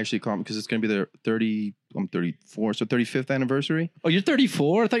mom actually called me because it's going to be their 30. I'm 34, so 35th anniversary. Oh, you're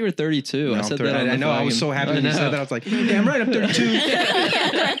 34? I thought you were 32. No, I I'm said 30. that. On I the know. I was fucking- so happy I when you said know. that. I was like, damn right, I'm 32.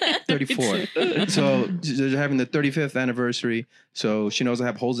 34. So they're having the 35th anniversary. So she knows I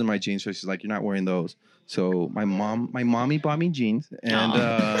have holes in my jeans. So she's like, you're not wearing those. So my mommy bought me jeans,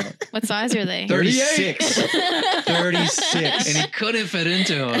 and What size are they? 36. 36. And he couldn't fit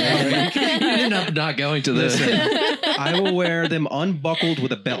into him. He ended up not going to this. Listen, I will wear them unbuckled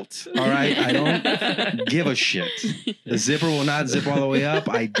with a belt. All right, I don't give a shit. The zipper will not zip all the way up.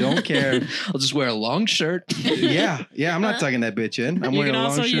 I don't care. I'll just wear a long shirt. Yeah, I'm not tucking that bitch in. I'm You wearing can a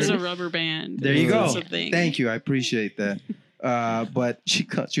long also shirt. use a rubber band. There you go. That's a thing. Thank you. I appreciate that. But she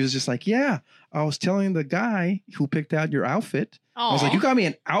was just like, yeah, I was telling the guy who picked out your outfit. I was like, you got me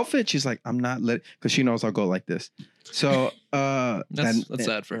an outfit? She's like, I'm not letting, because she knows I'll go like this. So That's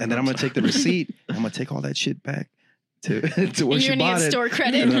sad for her. and then I'm going to take the receipt. I'm going to take all that shit back to where And she you're going to bought get it. store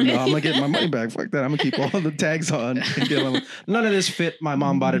credit. And I'm going to get my money back. Fuck that. I'm going to keep all the tags on. And give them, none of this fit. My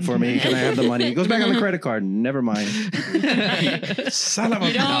mom bought it for me. Can I have the money? It goes back on the credit card. Never mind. Son of a...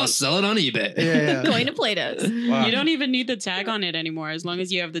 You don't- I'll sell it on eBay. Yeah. Going to Plato's. Wow. You don't even need the tag on it anymore. As long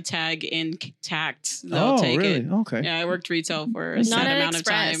as you have the tag intact, they'll Oh, take really? it. Okay. Yeah, I worked retail for a Not set at amount of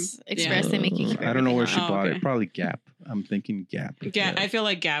time. Express. Express, they make you keep I don't know where she everything on. bought Oh, okay. it. Probably Gap. I'm thinking Gap. I feel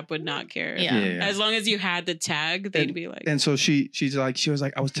like Gap would not care. Yeah. As long as you had the tag, they'd be like, And so she was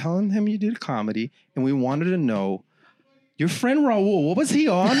like, I was telling him you did comedy, and we wanted to know your friend Raul, what was he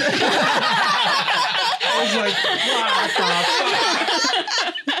on? I was like, what the fuck?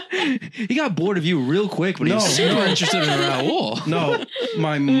 He got bored of you real quick, but he was super interested in Raul. No,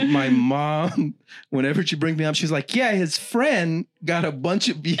 my mom, whenever she brings me up, she's like, yeah, his friend got a bunch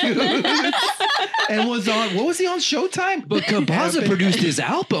of views and was on, what was he on Showtime? But Cabaza produced his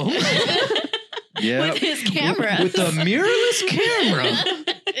album Yeah. With his camera. with a mirrorless camera.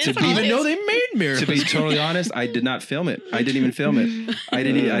 Even though they made mirrors. To be totally honest, I did not film it. I didn't even film it. I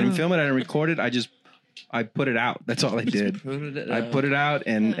didn't film it. I didn't record it. I put it out. That's all I did. I put it out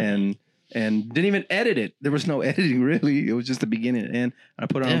and didn't even edit it. There was no editing really. It was just the beginning and end. I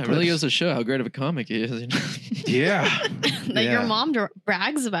put it on. Yeah, it really purpose. goes to show how great of a comic he is. You know? Yeah. That Yeah. your mom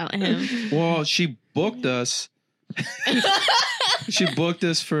brags about him. Well, she booked us. She booked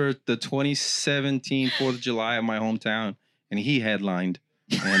us for the 2017 4th of July in my hometown, and he headlined.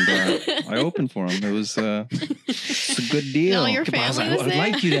 And I opened for him. It was it's a good deal. Now your family was I'd there?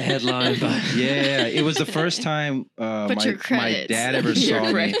 like you to headline, but Yeah, it was the first time But my your credits. dad ever Your saw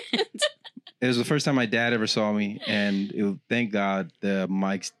me. credits. It was the first time my dad ever saw me, and thank God the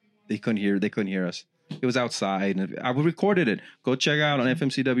mics they couldn't hear us. It was outside, and I recorded it. Go check out on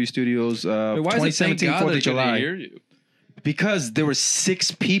FMCW Studios. why is it thank 2017 God 4th they of couldn't July. hear you? Because there were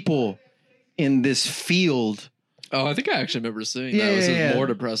 6 people in this field Oh, I think I actually remember seeing Yeah, that. This yeah. is more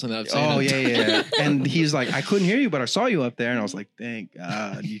depressing than I've seen. Oh, it. yeah. And he's like, I couldn't hear you, but I saw you up there. And I was like, thank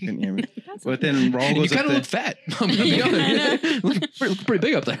God you couldn't hear me. But then Raul And you goes up kind of there. look fat. I'm gonna be honest. look pretty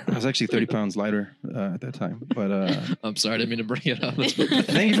big up there. I was actually 30 pounds lighter at that time. But I'm sorry, I didn't mean to bring it up.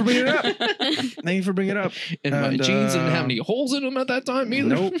 thank you for bringing it up. Thank you for bringing it up. And my jeans didn't have any holes in them at that time either.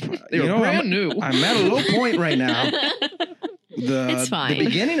 Nope. They were brand new. I'm at a low point right now. It's fine. The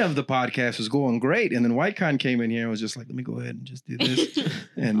beginning of the podcast was going great, and then WhiteCon came in here and was just like, "Let me go ahead and just do this,"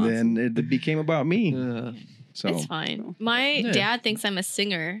 and then it became about me. So It's fine. My dad thinks I'm a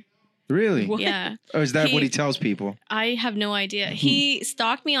singer. really, Yeah. or is that what he tells people? I have no idea. He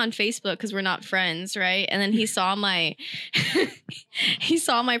stalked me on Facebook because we're not friends, right? And then he saw my he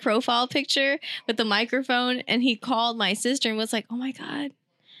saw my profile picture with the microphone, and he called my sister and was like, "Oh my God,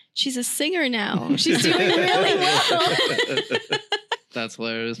 she's a singer now. She's doing really well." That's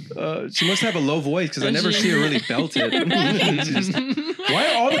hilarious. She must have a low voice because I never see her really belt it. Right?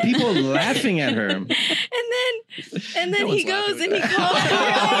 Why are all the people laughing at her? And then No he one's goes laughing and he at calls.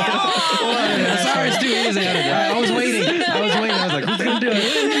 Sorry, it's too easy. I was waiting. I was like, who's gonna do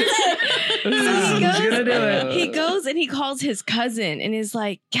it? Who's gonna do it? He goes and he calls his cousin and is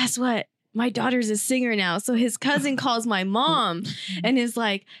like, "Guess what? My daughter's a singer now." So his cousin calls my mom and is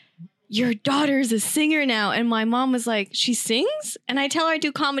like, "Your daughter's a singer now." And my mom was like, "She sings?" And I tell her I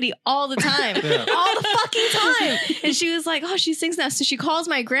do comedy all the time. All the fucking time. And she was like, "Oh, she sings now." So she calls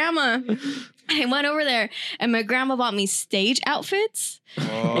my grandma. I went over there and my grandma bought me stage outfits.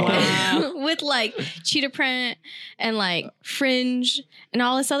 Oh. With like cheetah print and like fringe and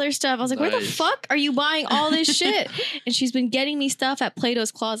all this other stuff. I was like, where the Nice. fuck are you buying all this shit? And she's been getting me stuff at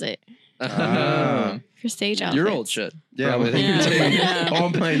Plato's Closet for stage outfits. Your old shit. Yeah, Probably. Yeah. all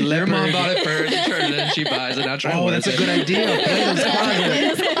my Your leopard. mom bought it first, turned it in, she buys it. Now try Oh, that's a good idea. Plato's Closet.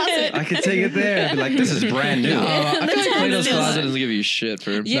 Plato's Closet. I could take it there. Be like, this is brand new. No, I feel like That's Plato's how it Closet is. doesn't give you shit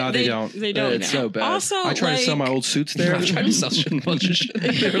for. No, they don't. They don't. It's so bad. Also, I tried to sell my old suits there. I tried to sell shit, a bunch of shit.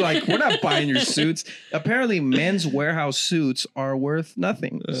 They're like, we're not buying your suits. Apparently, men's warehouse suits are worth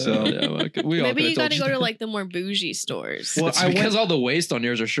nothing. So, yeah, well, we all Maybe you got gotta go to like the more bougie stores. well, It's I because went all the waist on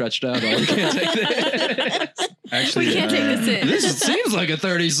yours are stretched out. We can't take this. actually. We can't take this in. This seems like a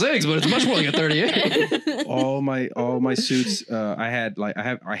 36, but it's much more like a 38. all my suits. I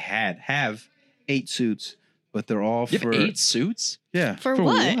have 8 suits, but they're all You for have 8 suits? yeah, For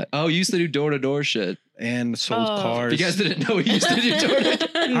what? Oh, you used to do door-to-door shit. and sold Oh. cars. If you guys didn't know, he used to do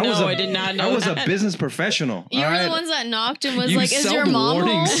door-to-door. I did not know. I was that. a business professional. You all were right? the ones that knocked and was You like, "Is sell your mom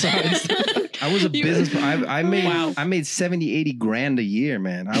warning home?" signs. I was a business. I made Wow. I made 70, 80 grand a year,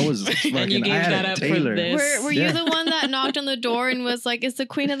 man. I was fucking. And you I gave had that a up for tailor. this? Were Yeah. you the one that knocked on the door and was like, "Is the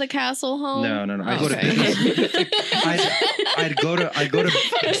queen of the castle home?" No. I Oh, go to okay. business. I'd go to.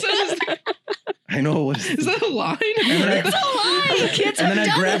 I know what. Is that a line? And then It's a lie. Kids and then have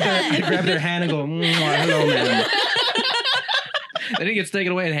I done grab that. I grab their hand and go, hello, man. Then he gets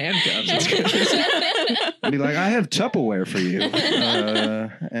taken away in handcuffs. I'd be like, I have Tupperware for you,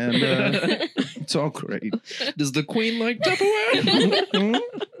 and it's all great. Does the queen like Tupperware?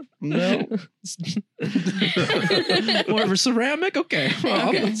 No, Whatever, ceramic? Okay. Well,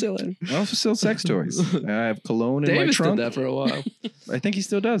 I'll see you later. I also sell sex toys. I have cologne in my Davis trunk. did that for a while. I think he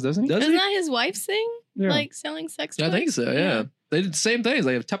still does, doesn't he? Does Isn't he? that his wife's thing? Yeah. Like selling sex toys? I think so, yeah. They did the same things.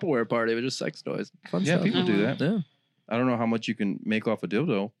 They have Tupperware party, but just sex toys. Fun Yeah, stuff. people do that. Yeah. I don't know how much you can make off a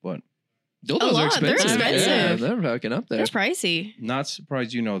dildo, but Dildos A are lot. They're expensive. expensive. Yeah, they're fucking up there. That's pricey. not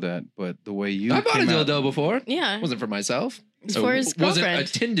surprised you know that. But the way you I bought a came out- dildo before. Yeah. It wasn't for myself. It's for his wasn't girlfriend.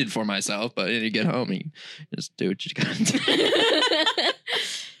 intended for myself, but when you get home, you just do what you got to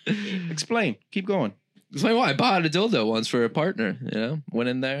do. Explain. Keep going. Explain why I bought a dildo once for a partner. You know, went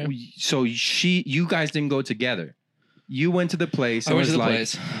in there. So you guys didn't go together. You went to the place I and went was to the like,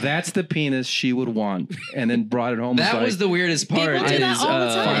 place. "That's the penis she would want," and then brought it home. That like, was the weirdest part. People do that all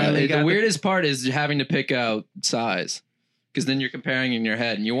the time. Finally got The the- weirdest part is having to pick out size. Because then you're comparing in your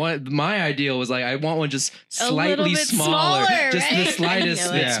head, and you want. My ideal was like I want one just A little slightly bit smaller, smaller, just right? the slightest I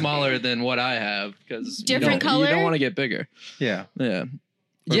know bit it. smaller than what I have. Because Different you color? don't want to get bigger. Yeah. Yeah.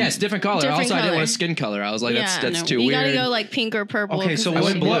 Yes, different color. Different also, I didn't color. want a skin color. I was like, that's no. too You weird. gotta go like pink or purple. Okay, 'cause so that's I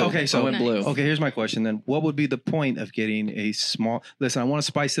went shit. blue. Okay, so I went blue. Okay, here's my question then. What would be the point of getting a small? Listen, I want to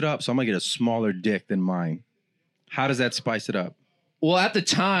spice it up, so I'm gonna get a smaller dick than mine. How does that spice it up? Well, at the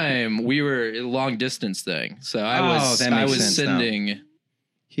time, we were a long distance thing, so I Oh, that makes sense now. sending.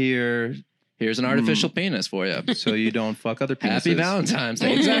 Here, Here's an artificial penis for you. so you don't fuck other penises. Happy Valentine's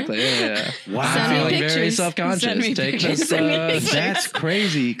Day. Exactly. Yeah. Wow. Send me Feeling pictures. very Send self-conscious. me Take pictures. this. Send me pictures. That's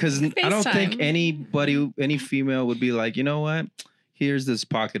crazy because I don't think FaceTime. any female would be like, you know what? Here's this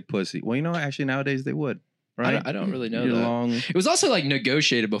pocket pussy. Well, you know, actually nowadays they would. right? I don't really know Your that. long. It was also like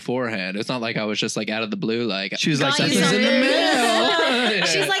negotiated beforehand. It's not like I was just like out of the blue. Like She was like, Got you "Something's in the something." mail." Yeah.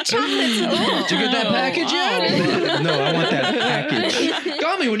 She's like chocolates. Oh. Did you get that package yet? No, I want that package.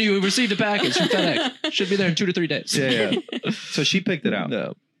 Call me when you received a package from FedEx. Should be there in 2 to 3 days. Yeah. So she picked it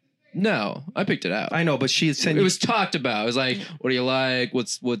out. No, I picked it out. I know, but she sent. It was talked about. It was like, what do you like?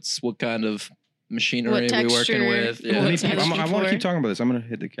 What kind of machinery What are we texture? working with? What Yeah. texture? I want to keep talking about this. I'm going to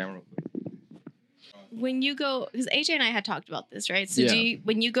hit the camera. real quick. When you go, because AJ and I had talked about this, right? So Yeah.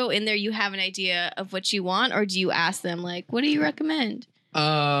 when you go in there, you have an idea of what you want, or do you ask them like, what do you recommend?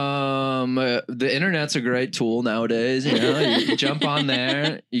 The internet's a great tool nowadays. You know, you jump on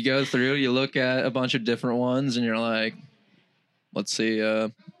there, you go through, you look at a bunch of different ones, and you're like, let's see.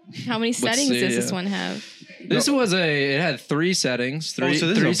 How many settings see, does this one have? This was it had 3 settings. Oh, so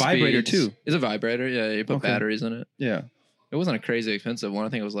this is three a vibrator, speeds. too. It's a vibrator. Yeah, you put Okay. batteries in it. Yeah. It wasn't a crazy expensive one. I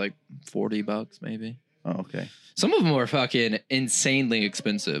think it was like $40 maybe. Oh, okay. Some of them were fucking insanely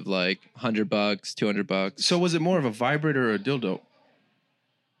expensive, like $100, $200. So was it more of a vibrator or a dildo?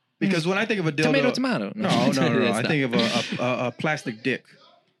 Because when I think of a dildo, Tomato. No. It's I not. think of a plastic dick.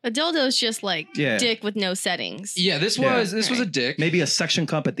 A dildo is just like Yeah. dick with no settings. Yeah, this was a dick. Maybe a suction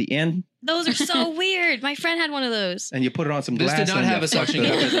cup at the end, Those are so weird. My friend had one of those. and you put it on some This glass. did not and have you a suction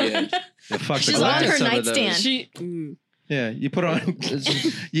fuck cup the- at the end. you fuck the She's glass. on her Some of those. nightstand. She. Yeah, you put on.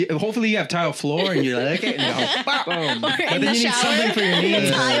 Hopefully you have tile floor, and you're like, okay, and you go, "Bop." Boom. Or But in then the you need shower. something for your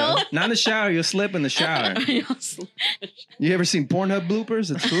knees. Tile. Not in the shower. You'll slip in the shower. You ever seen Pornhub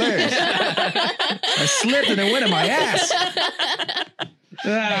bloopers? It's hilarious. I slipped and it went in my ass.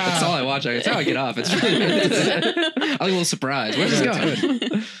 That's all I watch. That's how I get off. It's really, I'm a little surprised. Where's this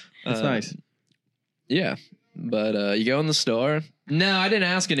going? That's nice. Yeah, but you go in the store. No, I didn't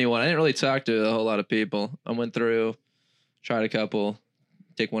ask anyone. I didn't really talk to a whole lot of people. I went through, tried a couple,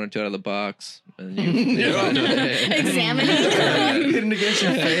 take 1 or 2 out of the box, and Examine Hitting against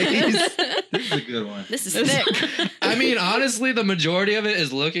your face. This is a good one. This is thick. I mean, honestly, the majority of it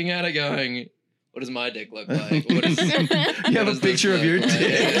is looking at it, going, "What does my dick look like? What is, You have a picture of your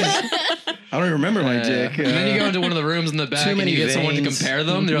dick. I don't even remember my dick. And then you go into one of the rooms in the back, Too and many you get someone to veins. compare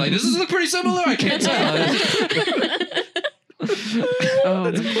them. They're like, "This is look pretty similar. I can't tell."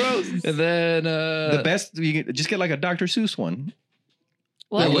 Oh, that's gross. And then the best, you can just get like a Dr. Seuss one.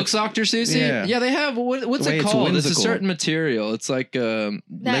 What? It looks Dr. Seuss. Yeah. Yeah, they have what's The way it it's called? It's a whimsical. certain material. It's like That,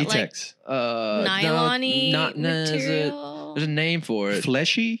 Latex. Nylon-y not is it? material. There's a name for it.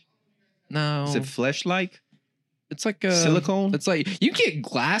 Fleshy? No, Is it flesh-like? it's like Silicone? It's like you get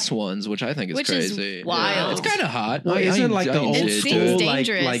glass ones, which I think is Which is crazy. wild. It's kind of hot. Well, I isn't like the can old see It it, seems school, too.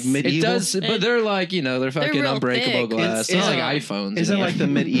 dangerous. like It medieval? does, but they're like they're fucking real unbreakable thick. glass. It's It's like like- iPhones. Isn't like the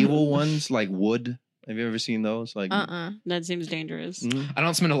medieval ones like wood? Have you ever seen those? Like, That seems dangerous. Mm. I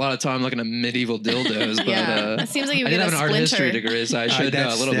don't spend a lot of time looking at medieval dildos, but Yeah. It seems like you I would did get have a an art history splinter. degree, so I should know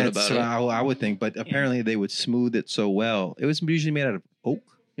a little bit that's about it. what I would think, but apparently they would smooth it so well. It was usually made out of oak,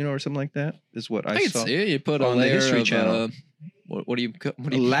 or something like that. Is what I I can saw. see it. You put a on the layer History of Channel. what do you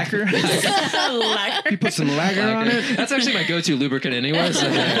Lacquer. You put some lacquer on it. That's actually my go-to lubricant anyway. So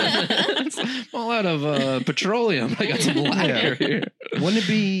it's all out of petroleum. I got some lacquer here. Wouldn't it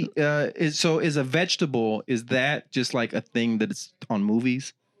be? Is a vegetable? Is that just like a thing that it's on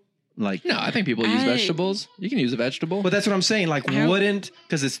movies? Like, No, I think people use vegetables. You can use a vegetable. but that's what I'm saying. Like, How- wouldn't,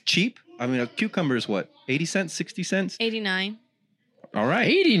 because it's cheap. I mean, a cucumber is what, 80 cents, 60 cents? 89. All right.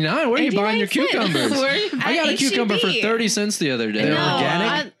 89. Where are you buying your 89 cents. cucumbers? Where- I got a At cucumber for H-E-B. 30 cents the other day. They're No,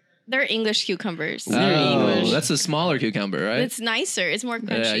 organic? they're English cucumbers. Oh, that's a smaller cucumber, right? It's nicer. It's more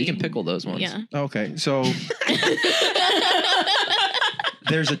crunchy. Yeah, you can pickle those ones. Yeah. Okay, so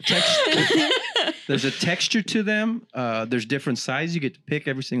there's a texture. There's a texture to them. There's different sizes you get to pick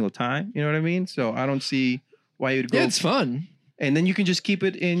every single time. You know what I mean? So I don't see why you'd go. Yeah, it's fun. And then you can just keep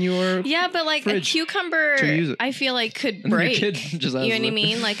it in your. Yeah, but like a Fridge cucumber, to use it. I feel like could And then your break. kid just has You know what I the-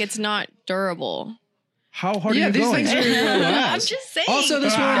 mean? Like it's not durable. How hard Yeah, are you these going? things are- I'm last. just saying. Also,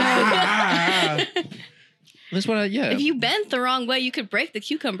 this one, Ah, this one, yeah. if you bent the wrong way, you could break the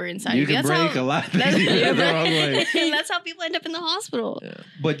cucumber inside. you of you. can That's break how, a lot of that's- things the wrong way. That's how people end up in the hospital. Yeah.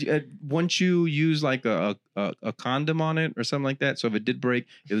 But once you use like a condom on it or something like that, so if it did break,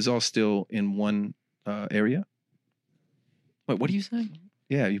 it was all still in one area. Wait, what are you saying?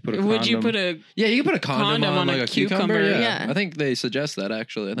 Yeah, you put a Would you condom- put a Yeah, you can put a condom on like a cucumber. Yeah. I think they suggest that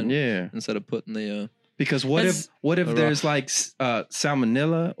actually. I think Yeah, instead of putting the because what That's- if a there's like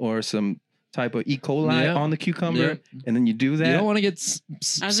salmonella or some type of E. coli Yeah. on the cucumber, Yeah. and then you do that? you don't want to get As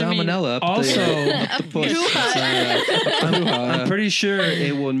I mean- salmonella up Also- the, up the push. I'm pretty sure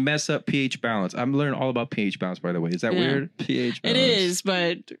it will mess up pH balance. I'm learning all about pH balance, by the way. Is that Yeah. weird? pH. It is,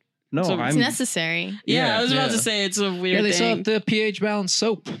 but No, So It's I'm necessary. Yeah, I was about yeah. to say it's a Yeah, weird they thing. saw the pH balanced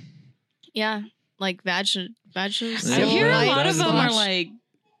soap. Yeah, like vaginal. I Yeah. hear a Right. lot of That's them are the- like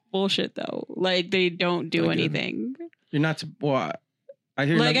bullshit though. Like they don't do Like, anything. you're not. Well, I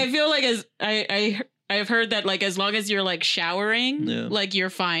hear Like nothing- I feel like as I've heard that like as long as you're like showering, Yeah. like you're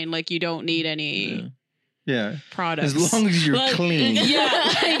fine. Like you don't need any yeah. products. As long as you're Like, clean. Yeah,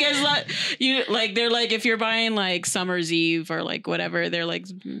 like as you like they're like if you're buying like Summer's Eve or like whatever, they're like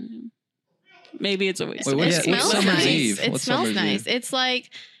maybe it's a waste. Wait, of what It is- money. smells what's nice. Summer's Eve? It What's smells Summer's nice. Eve? It's like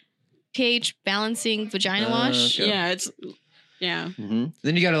pH balancing vagina wash. Okay. Yeah, it's yeah. Mhm.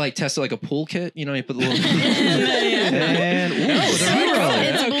 Then you got to like test it like a pool kit. You know, you put the little. And ooh, zero.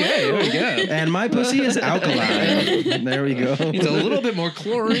 It's okay, there we go. And my pussy is alkaline. There we go. Needs a little bit more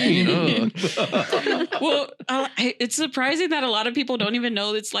chlorine. Well, it's surprising that a lot of people don't even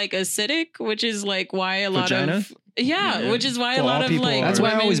know it's like acidic, which is like why a lot Vagina? of yeah, which is why Well, a lot all of people like are. That's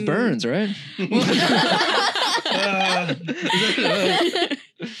why it always women- burns, right?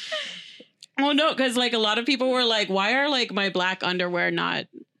 Well, no, because like a lot of people were like, why are like my black underwear not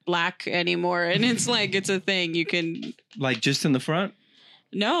black anymore? And it's like it's a thing you can Like just in the front?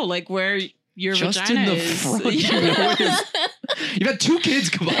 no, like where your Just vagina in the is. front. Yeah. You've had 2 kids,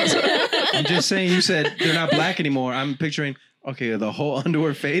 Kabasa. I'm just saying you said they're not black anymore. I'm picturing, okay, are the whole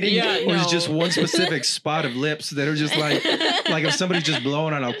underwear fading? Yeah, or is it no. just one specific spot of lips that are just like if somebody's just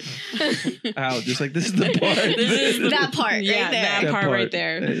blowing on a out, just like this is the part. This is That part right yeah, there. that That part part. right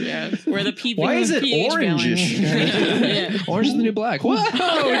there. Yeah, where the pH. Why is it pH orangish? balance- yeah. Orange is the new black. Whoa,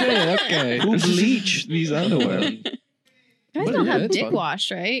 okay. Who bleach these underwear? You guys But don't yeah, have it's dick fun.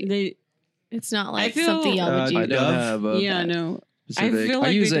 wash, right? They, It's not like feel- something y'all would I do. I don't Dove? have a yeah, no. specific. feel like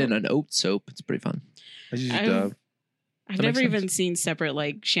I use they it in don't- an oat soap. It's pretty fun. I use I've- Dove. I've That makes never sense. even seen separate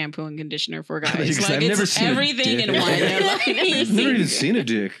like shampoo and conditioner for guys. Because Like I've it's never seen a everything dick. in one. They're like, I've never even seen a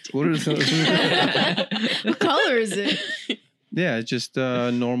dick. What is What color is it? Yeah, it's just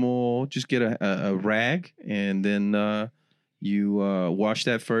normal. Just get a rag and then you wash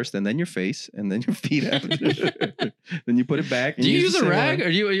that first, and then your face, and then your feet after. Then you put it back. And Do you use the a same rag, one.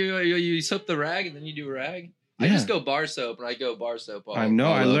 or you soap the rag and then you do a rag? I Yeah. just go bar soap, and I go bar soap. I know.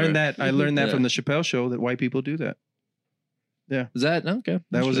 all I over. learned that. I learned that Yeah. from the Chappelle show that white people do that. Is that okay?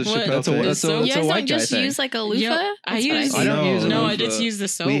 That was a What? Chappelle That's a, thing. that's a, So- that's You a guys white don't guy just thing. use like a loofah? Yeah, I That's what use- I don't use a No, I loofah. just use the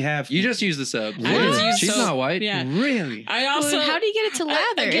soap. We have. You just use the soap. I just use She's soap. not white. Yeah. Really? I Well, also how do you get it to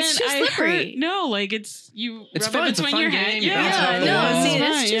lather? It's just I slippery. heard- no, like it's you. It's rub fun. it It's a between fun your game. hands. You Yeah, bounce Yeah, off the no, wall. see,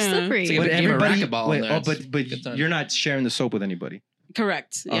 fine, it's too yeah. slippery. It's like a But game of everybody. racquetball Wait, in there. oh, It's but good time. you're not sharing the soap with anybody.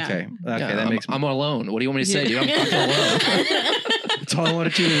 Correct. Yeah. Okay. Okay. Yeah, That makes. I'm alone. What do you want me to say, dude? I'm fucking alone. That's all I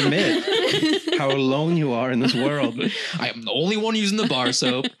wanted you to admit. How alone you are in this world. I am the only one using the bar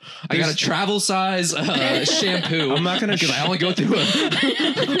soap. I got a travel size shampoo. I'm not gonna because sh- I only go through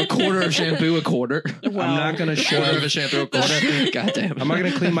a quarter of shampoo a quarter. I'm not gonna Quarter of shove. a shampoo a quarter. God damn. I'm not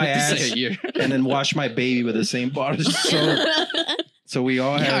gonna clean my Say ass a year. and then wash my baby with the same bar of soap. So we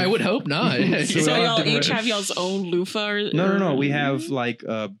all have. Yeah, I would hope not. So So we all y'all have each different- have y'all's own loofah? Or, No. We have like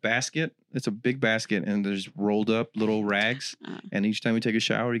a basket. It's a big basket, and there's rolled up little rags. And each time we take a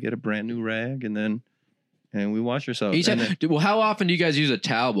shower, you get a brand new rag, and we wash ourselves. Each And time, then well, how often do you guys use a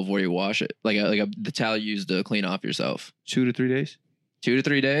towel before you wash it? Like the towel you use to clean off yourself? 2 to 3 days. 2 to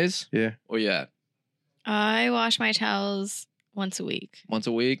 3 days? Yeah. Or yeah, I wash my towels once a week. once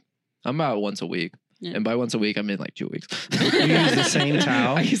a week. I'm about once a week. Yeah. And by once a week, I mean like 2 weeks. You use the same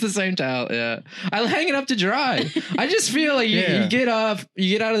towel? I use the same towel. Yeah, I hang it up to dry. I just feel like Yeah. you get up, you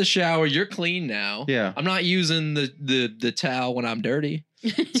get out of the shower, you're clean now. Yeah. I'm not using the towel when I'm dirty,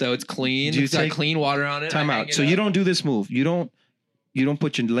 so it's clean. Do you It's got take- clean water on it. Time I hang out. it So up. you don't do this move. You don't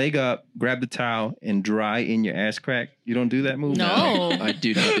put your leg up, grab the towel, and dry in your ass crack. You don't do that move. No. I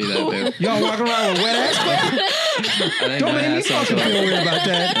do not do that, dude. Y'all walk around with wet ass crack. I think Don't my make me ass also- fucking feel weird about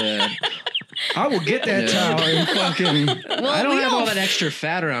that. Yeah. I will get that Yeah. towel and fucking. I don't have all that extra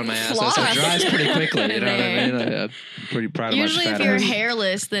fat around my ass, so it floss dries pretty quickly. You know what I mean? there. I'm Pretty proud of Usually, my if fat you're ass.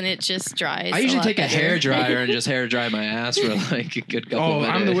 hairless, then it just dries. I usually lot take a better. hair dryer and just hair dry my ass for like a good couple Oh, minutes.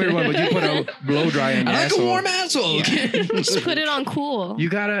 I'm the weird one, but you put a blow dry in your I like asshole. a warm asshole. Okay? Just put it on cool. You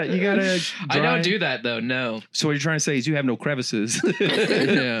gotta. I dry- don't do that though. No. So what you're trying to say is you have no crevices.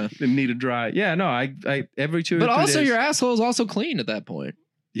 Yeah. That need to dry. Yeah, no, I every 2 or But 3 also, days. your asshole is also clean at that point,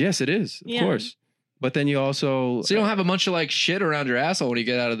 Yes, it is. Of Yeah. course. But then you also. so you don't have a bunch of like shit around your asshole when you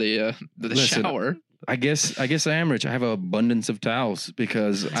get out of the Listen, shower. I guess I am rich. I have an abundance of towels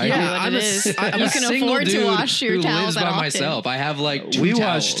because I. Yeah, what I'm it a is. s- I'm You a can single afford to dude wash your who towels lives that by often. myself. I have like 2 we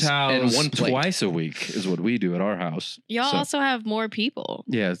towels wash towels and 1 plate. twice a week is what we do at our house. Y'all So- also have more people.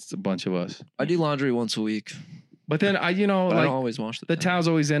 Yeah, it's a bunch of us. I do laundry once a week. But then But I don't always wash the towels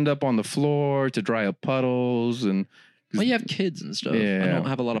always end up on the floor to dry up puddles and. Well, you have kids and stuff. Yeah. I don't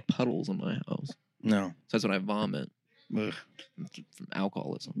have a lot of puddles in my house. No. So that's when I vomit Ugh. from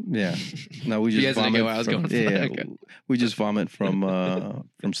alcoholism. Yeah. No, we You just guys didn't vomit. get where I was from, going. yeah, Okay. we just vomit from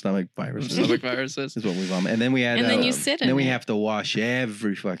stomach viruses. Stomach viruses. Is what we vomit, and then we add. And then you sit in Then we it. have to wash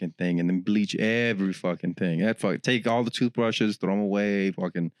every fucking thing, and then bleach every fucking thing. Take all the toothbrushes, throw them away.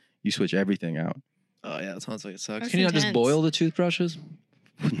 Fucking, you switch everything out. Oh yeah, that sounds like it sucks. That's Can you not just intense. boil the toothbrushes?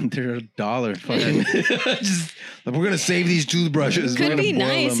 They're $1. Fucking, just like, we're gonna save these toothbrushes. We're Could gonna be boil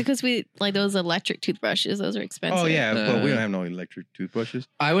nice them. because we like those electric toothbrushes. Those are expensive. Oh yeah, but we Uh, don't have no electric toothbrushes.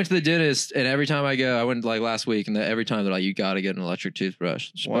 I went to the dentist, and every time I go, I went like last week, and every time they're like, "You got to get an electric toothbrush."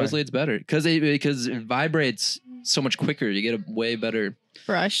 Supposedly, it's better because it vibrates so much quicker. You get a way better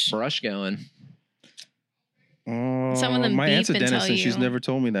Brush. brush going. Some of them my beep aunt's a and dentist, tell and she's you. never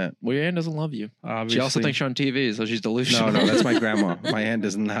told me that. Well, your aunt doesn't love you. Obviously. She also thinks you're on TV, so she's delusional. No, that's my grandma. My aunt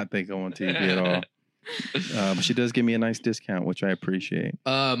does not think I'm on TV at all. But she does give me a nice discount, which I appreciate.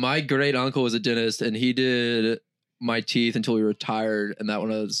 My great uncle was a dentist, and he did my teeth until we retired, and that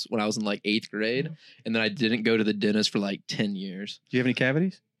was when I was in like 8th grade, and then I didn't go to the dentist for like 10 years. Do you have any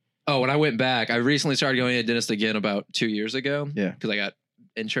cavities? Oh, when I went back, I recently started going to a dentist again about 2 years ago. Yeah. Because I got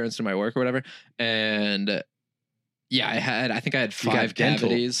insurance through my work or whatever. And yeah, I think I had You got 5 dental.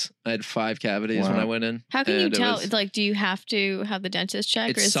 cavities. I had 5 cavities when Wow. I went in. How can you And it tell? was- It's like, do you have to have the dentist check,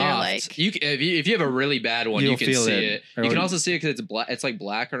 or It's is soft. there like? If you have a really bad one, You'll you can feel see it. it. Or- You can also see it because it's black. It's like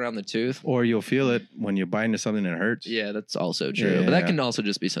black around the tooth. Or you'll feel it when you bite into something that hurts. Yeah, that's also true. Yeah, but that yeah. can also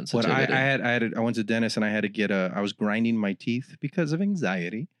just be What sensitivity. I went to the dentist and I had to get I was grinding my teeth because of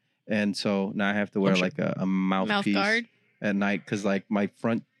anxiety, and so now I have to wear sure. like a mouthpiece guard? at night because like my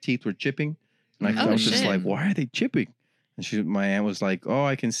front teeth were chipping, and I Oh, was just shit. like, why are they chipping? And my aunt was like, oh,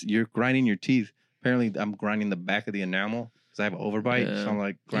 I can see you're grinding your teeth. Apparently, I'm grinding the back of the enamel because I have an overbite. Yeah. So I'm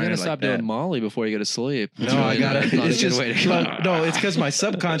like You grinding gotta it stop like that. doing Molly before you go to sleep. It's No, I really got it. not a It's good just way to go. no. It's because my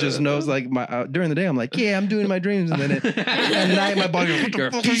subconscious knows. Like my during the day, I'm like, yeah, I'm doing my dreams, and then at night, my body, what You're a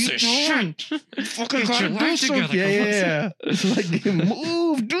the fuck are piece you of doing? shit. Fucking Get gotta your do life something. together, Yeah. It's like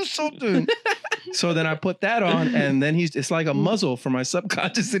move, do something. So then I put that on, and then it's like a muzzle for my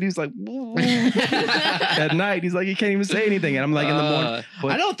subconscious, and he's like, "Woo." At night, he's like, he can't even say anything, and I'm like in the morning.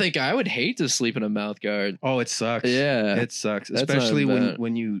 But- I don't think I would hate to sleep in a mouth guard. Oh, it sucks. Yeah. It sucks, That's not especially bad.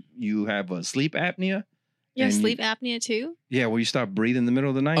 when you have sleep apnea. You have and sleep apnea too? Yeah, where you stop breathing in the middle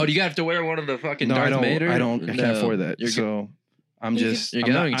of the night. Oh, do you have to wear one of the fucking No, Darth I don't. Vader? I can't No, afford that. You're, So I'm You just. you're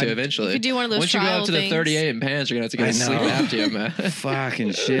I'm going not, to You eventually. could do one of those Once you go trial up to the things. 38 in pants, you're gonna have to get I a sleep know. apnea, man.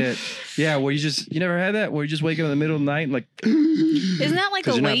 Fucking shit. Yeah, where you never had that where you just wake up in the middle of the night and like. Isn't that like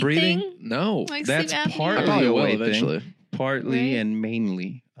 'Cause a you're not weight breathing? thing? No, Like That's sleep apnea? part I of probably the will weight thing. eventually. Partly Right. and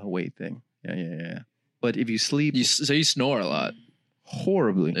mainly a weight thing. Yeah. But if you sleep So you snore a lot.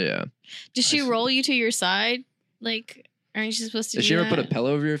 horribly, Yeah. Does she roll you to your side? Like, aren't you supposed to Did do she ever put a that?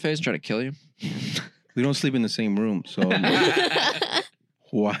 pillow over your face and try to kill you? we don't sleep in the same room, so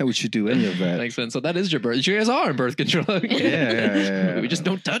why would you do any of that? Makes sense. So that is your birth. You guys are in birth control. Yeah. We just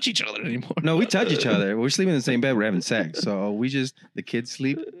don't touch each other anymore. No, we touch each other. We're sleeping in the same bed. We're having sex. So the kids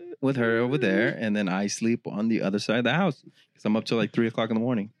sleep with her over there, and then I sleep on the other side of the house because I'm up till like 3 o'clock in the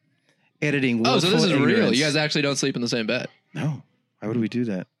morning editing. Oh, so this is willful real. ignorance. You guys actually don't sleep in the same bed. No. Why would we do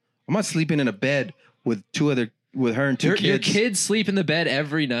that? I'm not sleeping in a bed with her and two Your kids. kids sleep in the bed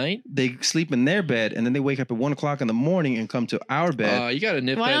every night? They sleep in their bed, and then they wake up at 1 o'clock in the morning and come to our bed You got to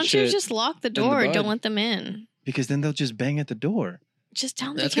nip Why that don't shit. you just lock the the door? bud. Don't let them in. because then they'll just bang at the door. Just tell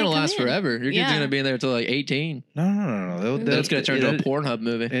them That's they going can't to come last in. forever. Your kids Yeah. are going to be in there until like 18. No. That's going to turn into a Pornhub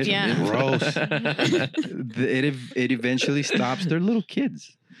movie. Yeah. Gross. It eventually stops. They're little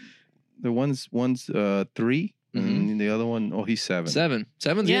kids. The one's 3, and the other one, he's 7. 7.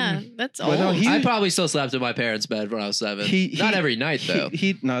 7's Yeah, getting- that's Well, old. no, he- I probably still slept in my parents' bed when I was 7. Not every night, though.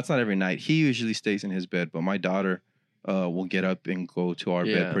 No, it's not every night. He usually stays in his bed, but my daughter will get up and go to our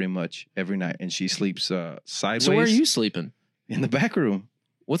Yeah. bed pretty much every night, and she sleeps sideways. So where are you sleeping? In the back room.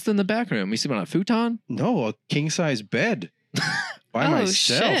 What's in the back room? You sleep on a futon? No, a king size bed by Oh,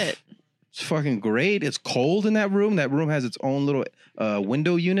 myself. shit. It's fucking great. It's cold in that room. That room has its own little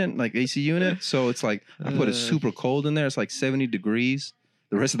window unit, like AC unit. So it's like I put it super cold in there. It's like 70 degrees.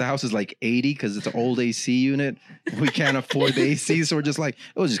 The rest of the house is like 80 because it's an old AC unit. We can't afford the AC, so we're just like,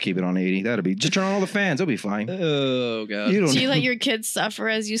 we'll just keep it on 80. That'll be just turn on all the fans. It'll be fine. Oh, God. You don't. Do you let your kids suffer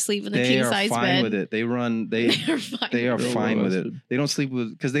as you sleep in the they king are size fine bed? with it. They run. They They're fine. they are Real fine with it. roasted. They don't sleep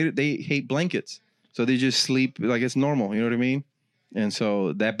with because they hate blankets, so they just sleep like it's normal. You know what I mean? And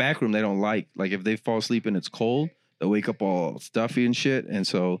so that back room they don't like. Like if they fall asleep and it's cold, they wake up all stuffy and shit. And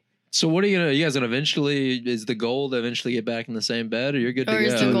so So what are you guys gonna eventually? Is the goal to eventually get back in the same bed, or you're good to Or go?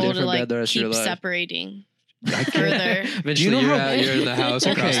 is the goal to different like bed the rest of your keep life? separating I can't- further? Eventually, know you're how- out. You're in the house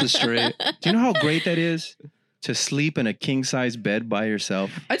across Okay. the street. Do you know how great that is to sleep in a king size bed by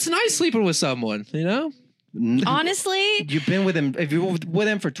yourself? It's nice sleeping with someone. You know. Honestly, You've been with him. If you're with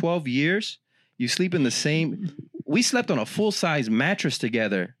him for 12 years, you sleep in the same. We slept on a full size mattress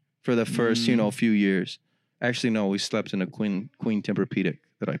together for the first, few years. Actually, no, we slept in a queen Tempur-Pedic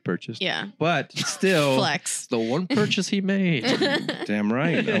that I purchased. yeah. But still, Flex. The one purchase he made. damn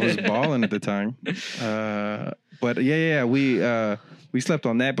right, I was balling at the time. But yeah, we slept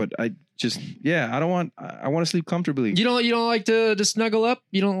on that. But I just, I don't want. I want to sleep comfortably. You don't like to snuggle up.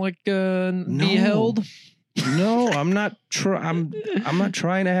 You don't like be held. No, I'm not. I'm not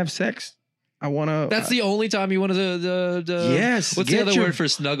trying to have sex. I want to. That's the only time you want to. Yes. What's the other word for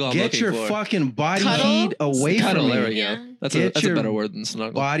snuggle? I'm Get looking your for? fucking body Cuddle? heat away Cuddle. from me. There we Yeah. go. That's Get a your better word than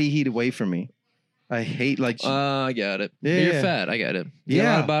snuggle. Body heat away from me. I hate like. I got it. Yeah. You're fat. I got it. You got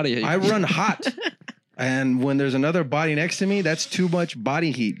a lot of body heat. I run hot. And when there's another body next to me, that's too much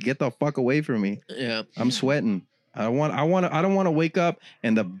body heat. Get the fuck away from me. Yeah. I'm sweating. I don't want to wake up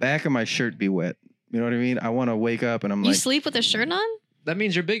and the back of my shirt be wet. You know what I mean? I want to wake up and I'm You like, sleep with a shirt on? That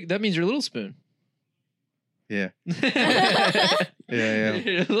means you're big. That means you're Little Spoon. yeah, yeah. yeah.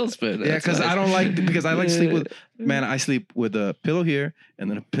 You're Little Spoon. Yeah, That's because nice. I don't like because I like to sleep with I sleep with a pillow here and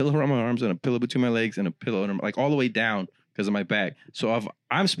then a pillow around my arms and a pillow between my legs and a pillow like all the way down because of my back. So if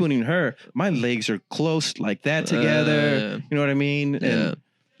I'm spooning her, my legs are close like that together. Yeah. You know what I mean? Yeah. And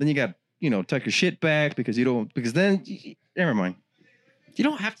then you got tuck your shit back because then never mind. You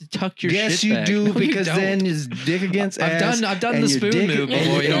don't have to tuck your Yes, shit you back. do No, you because don't. then his dick against ass. I've done and the your spoon dick- move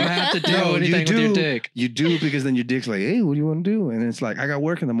before. You don't have to do No, anything with your dick. You do because then your dick's like, hey, what do you want to do? And it's like, I got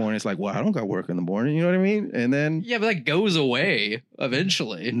work in the morning. It's like, well, I don't got work in the morning. You know what I mean? And then Yeah, but that goes away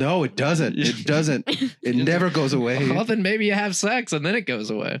eventually. no, it doesn't. It doesn't. It never goes away. Well, then maybe you have sex and then it goes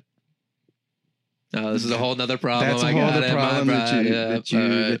away. No, this is a whole nother problem. That's a I whole got other it. My problem bad.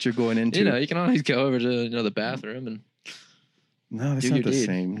 Yeah, that you're going into. you can always go over to the bathroom and. No, that's do not your the deed.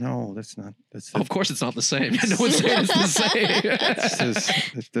 same. No, that's not. That's Of course, it's not the same. No one's saying it's the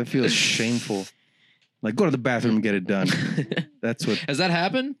same. that feels shameful. Like go to the bathroom and get it done. That's what. Has that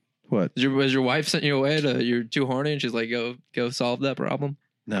happened? What? Has your wife sent you away to you're too horny and she's like, go solve that problem?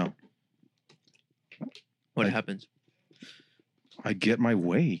 No, What happens? I get my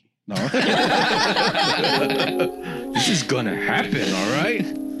way. No. This is gonna happen. All right.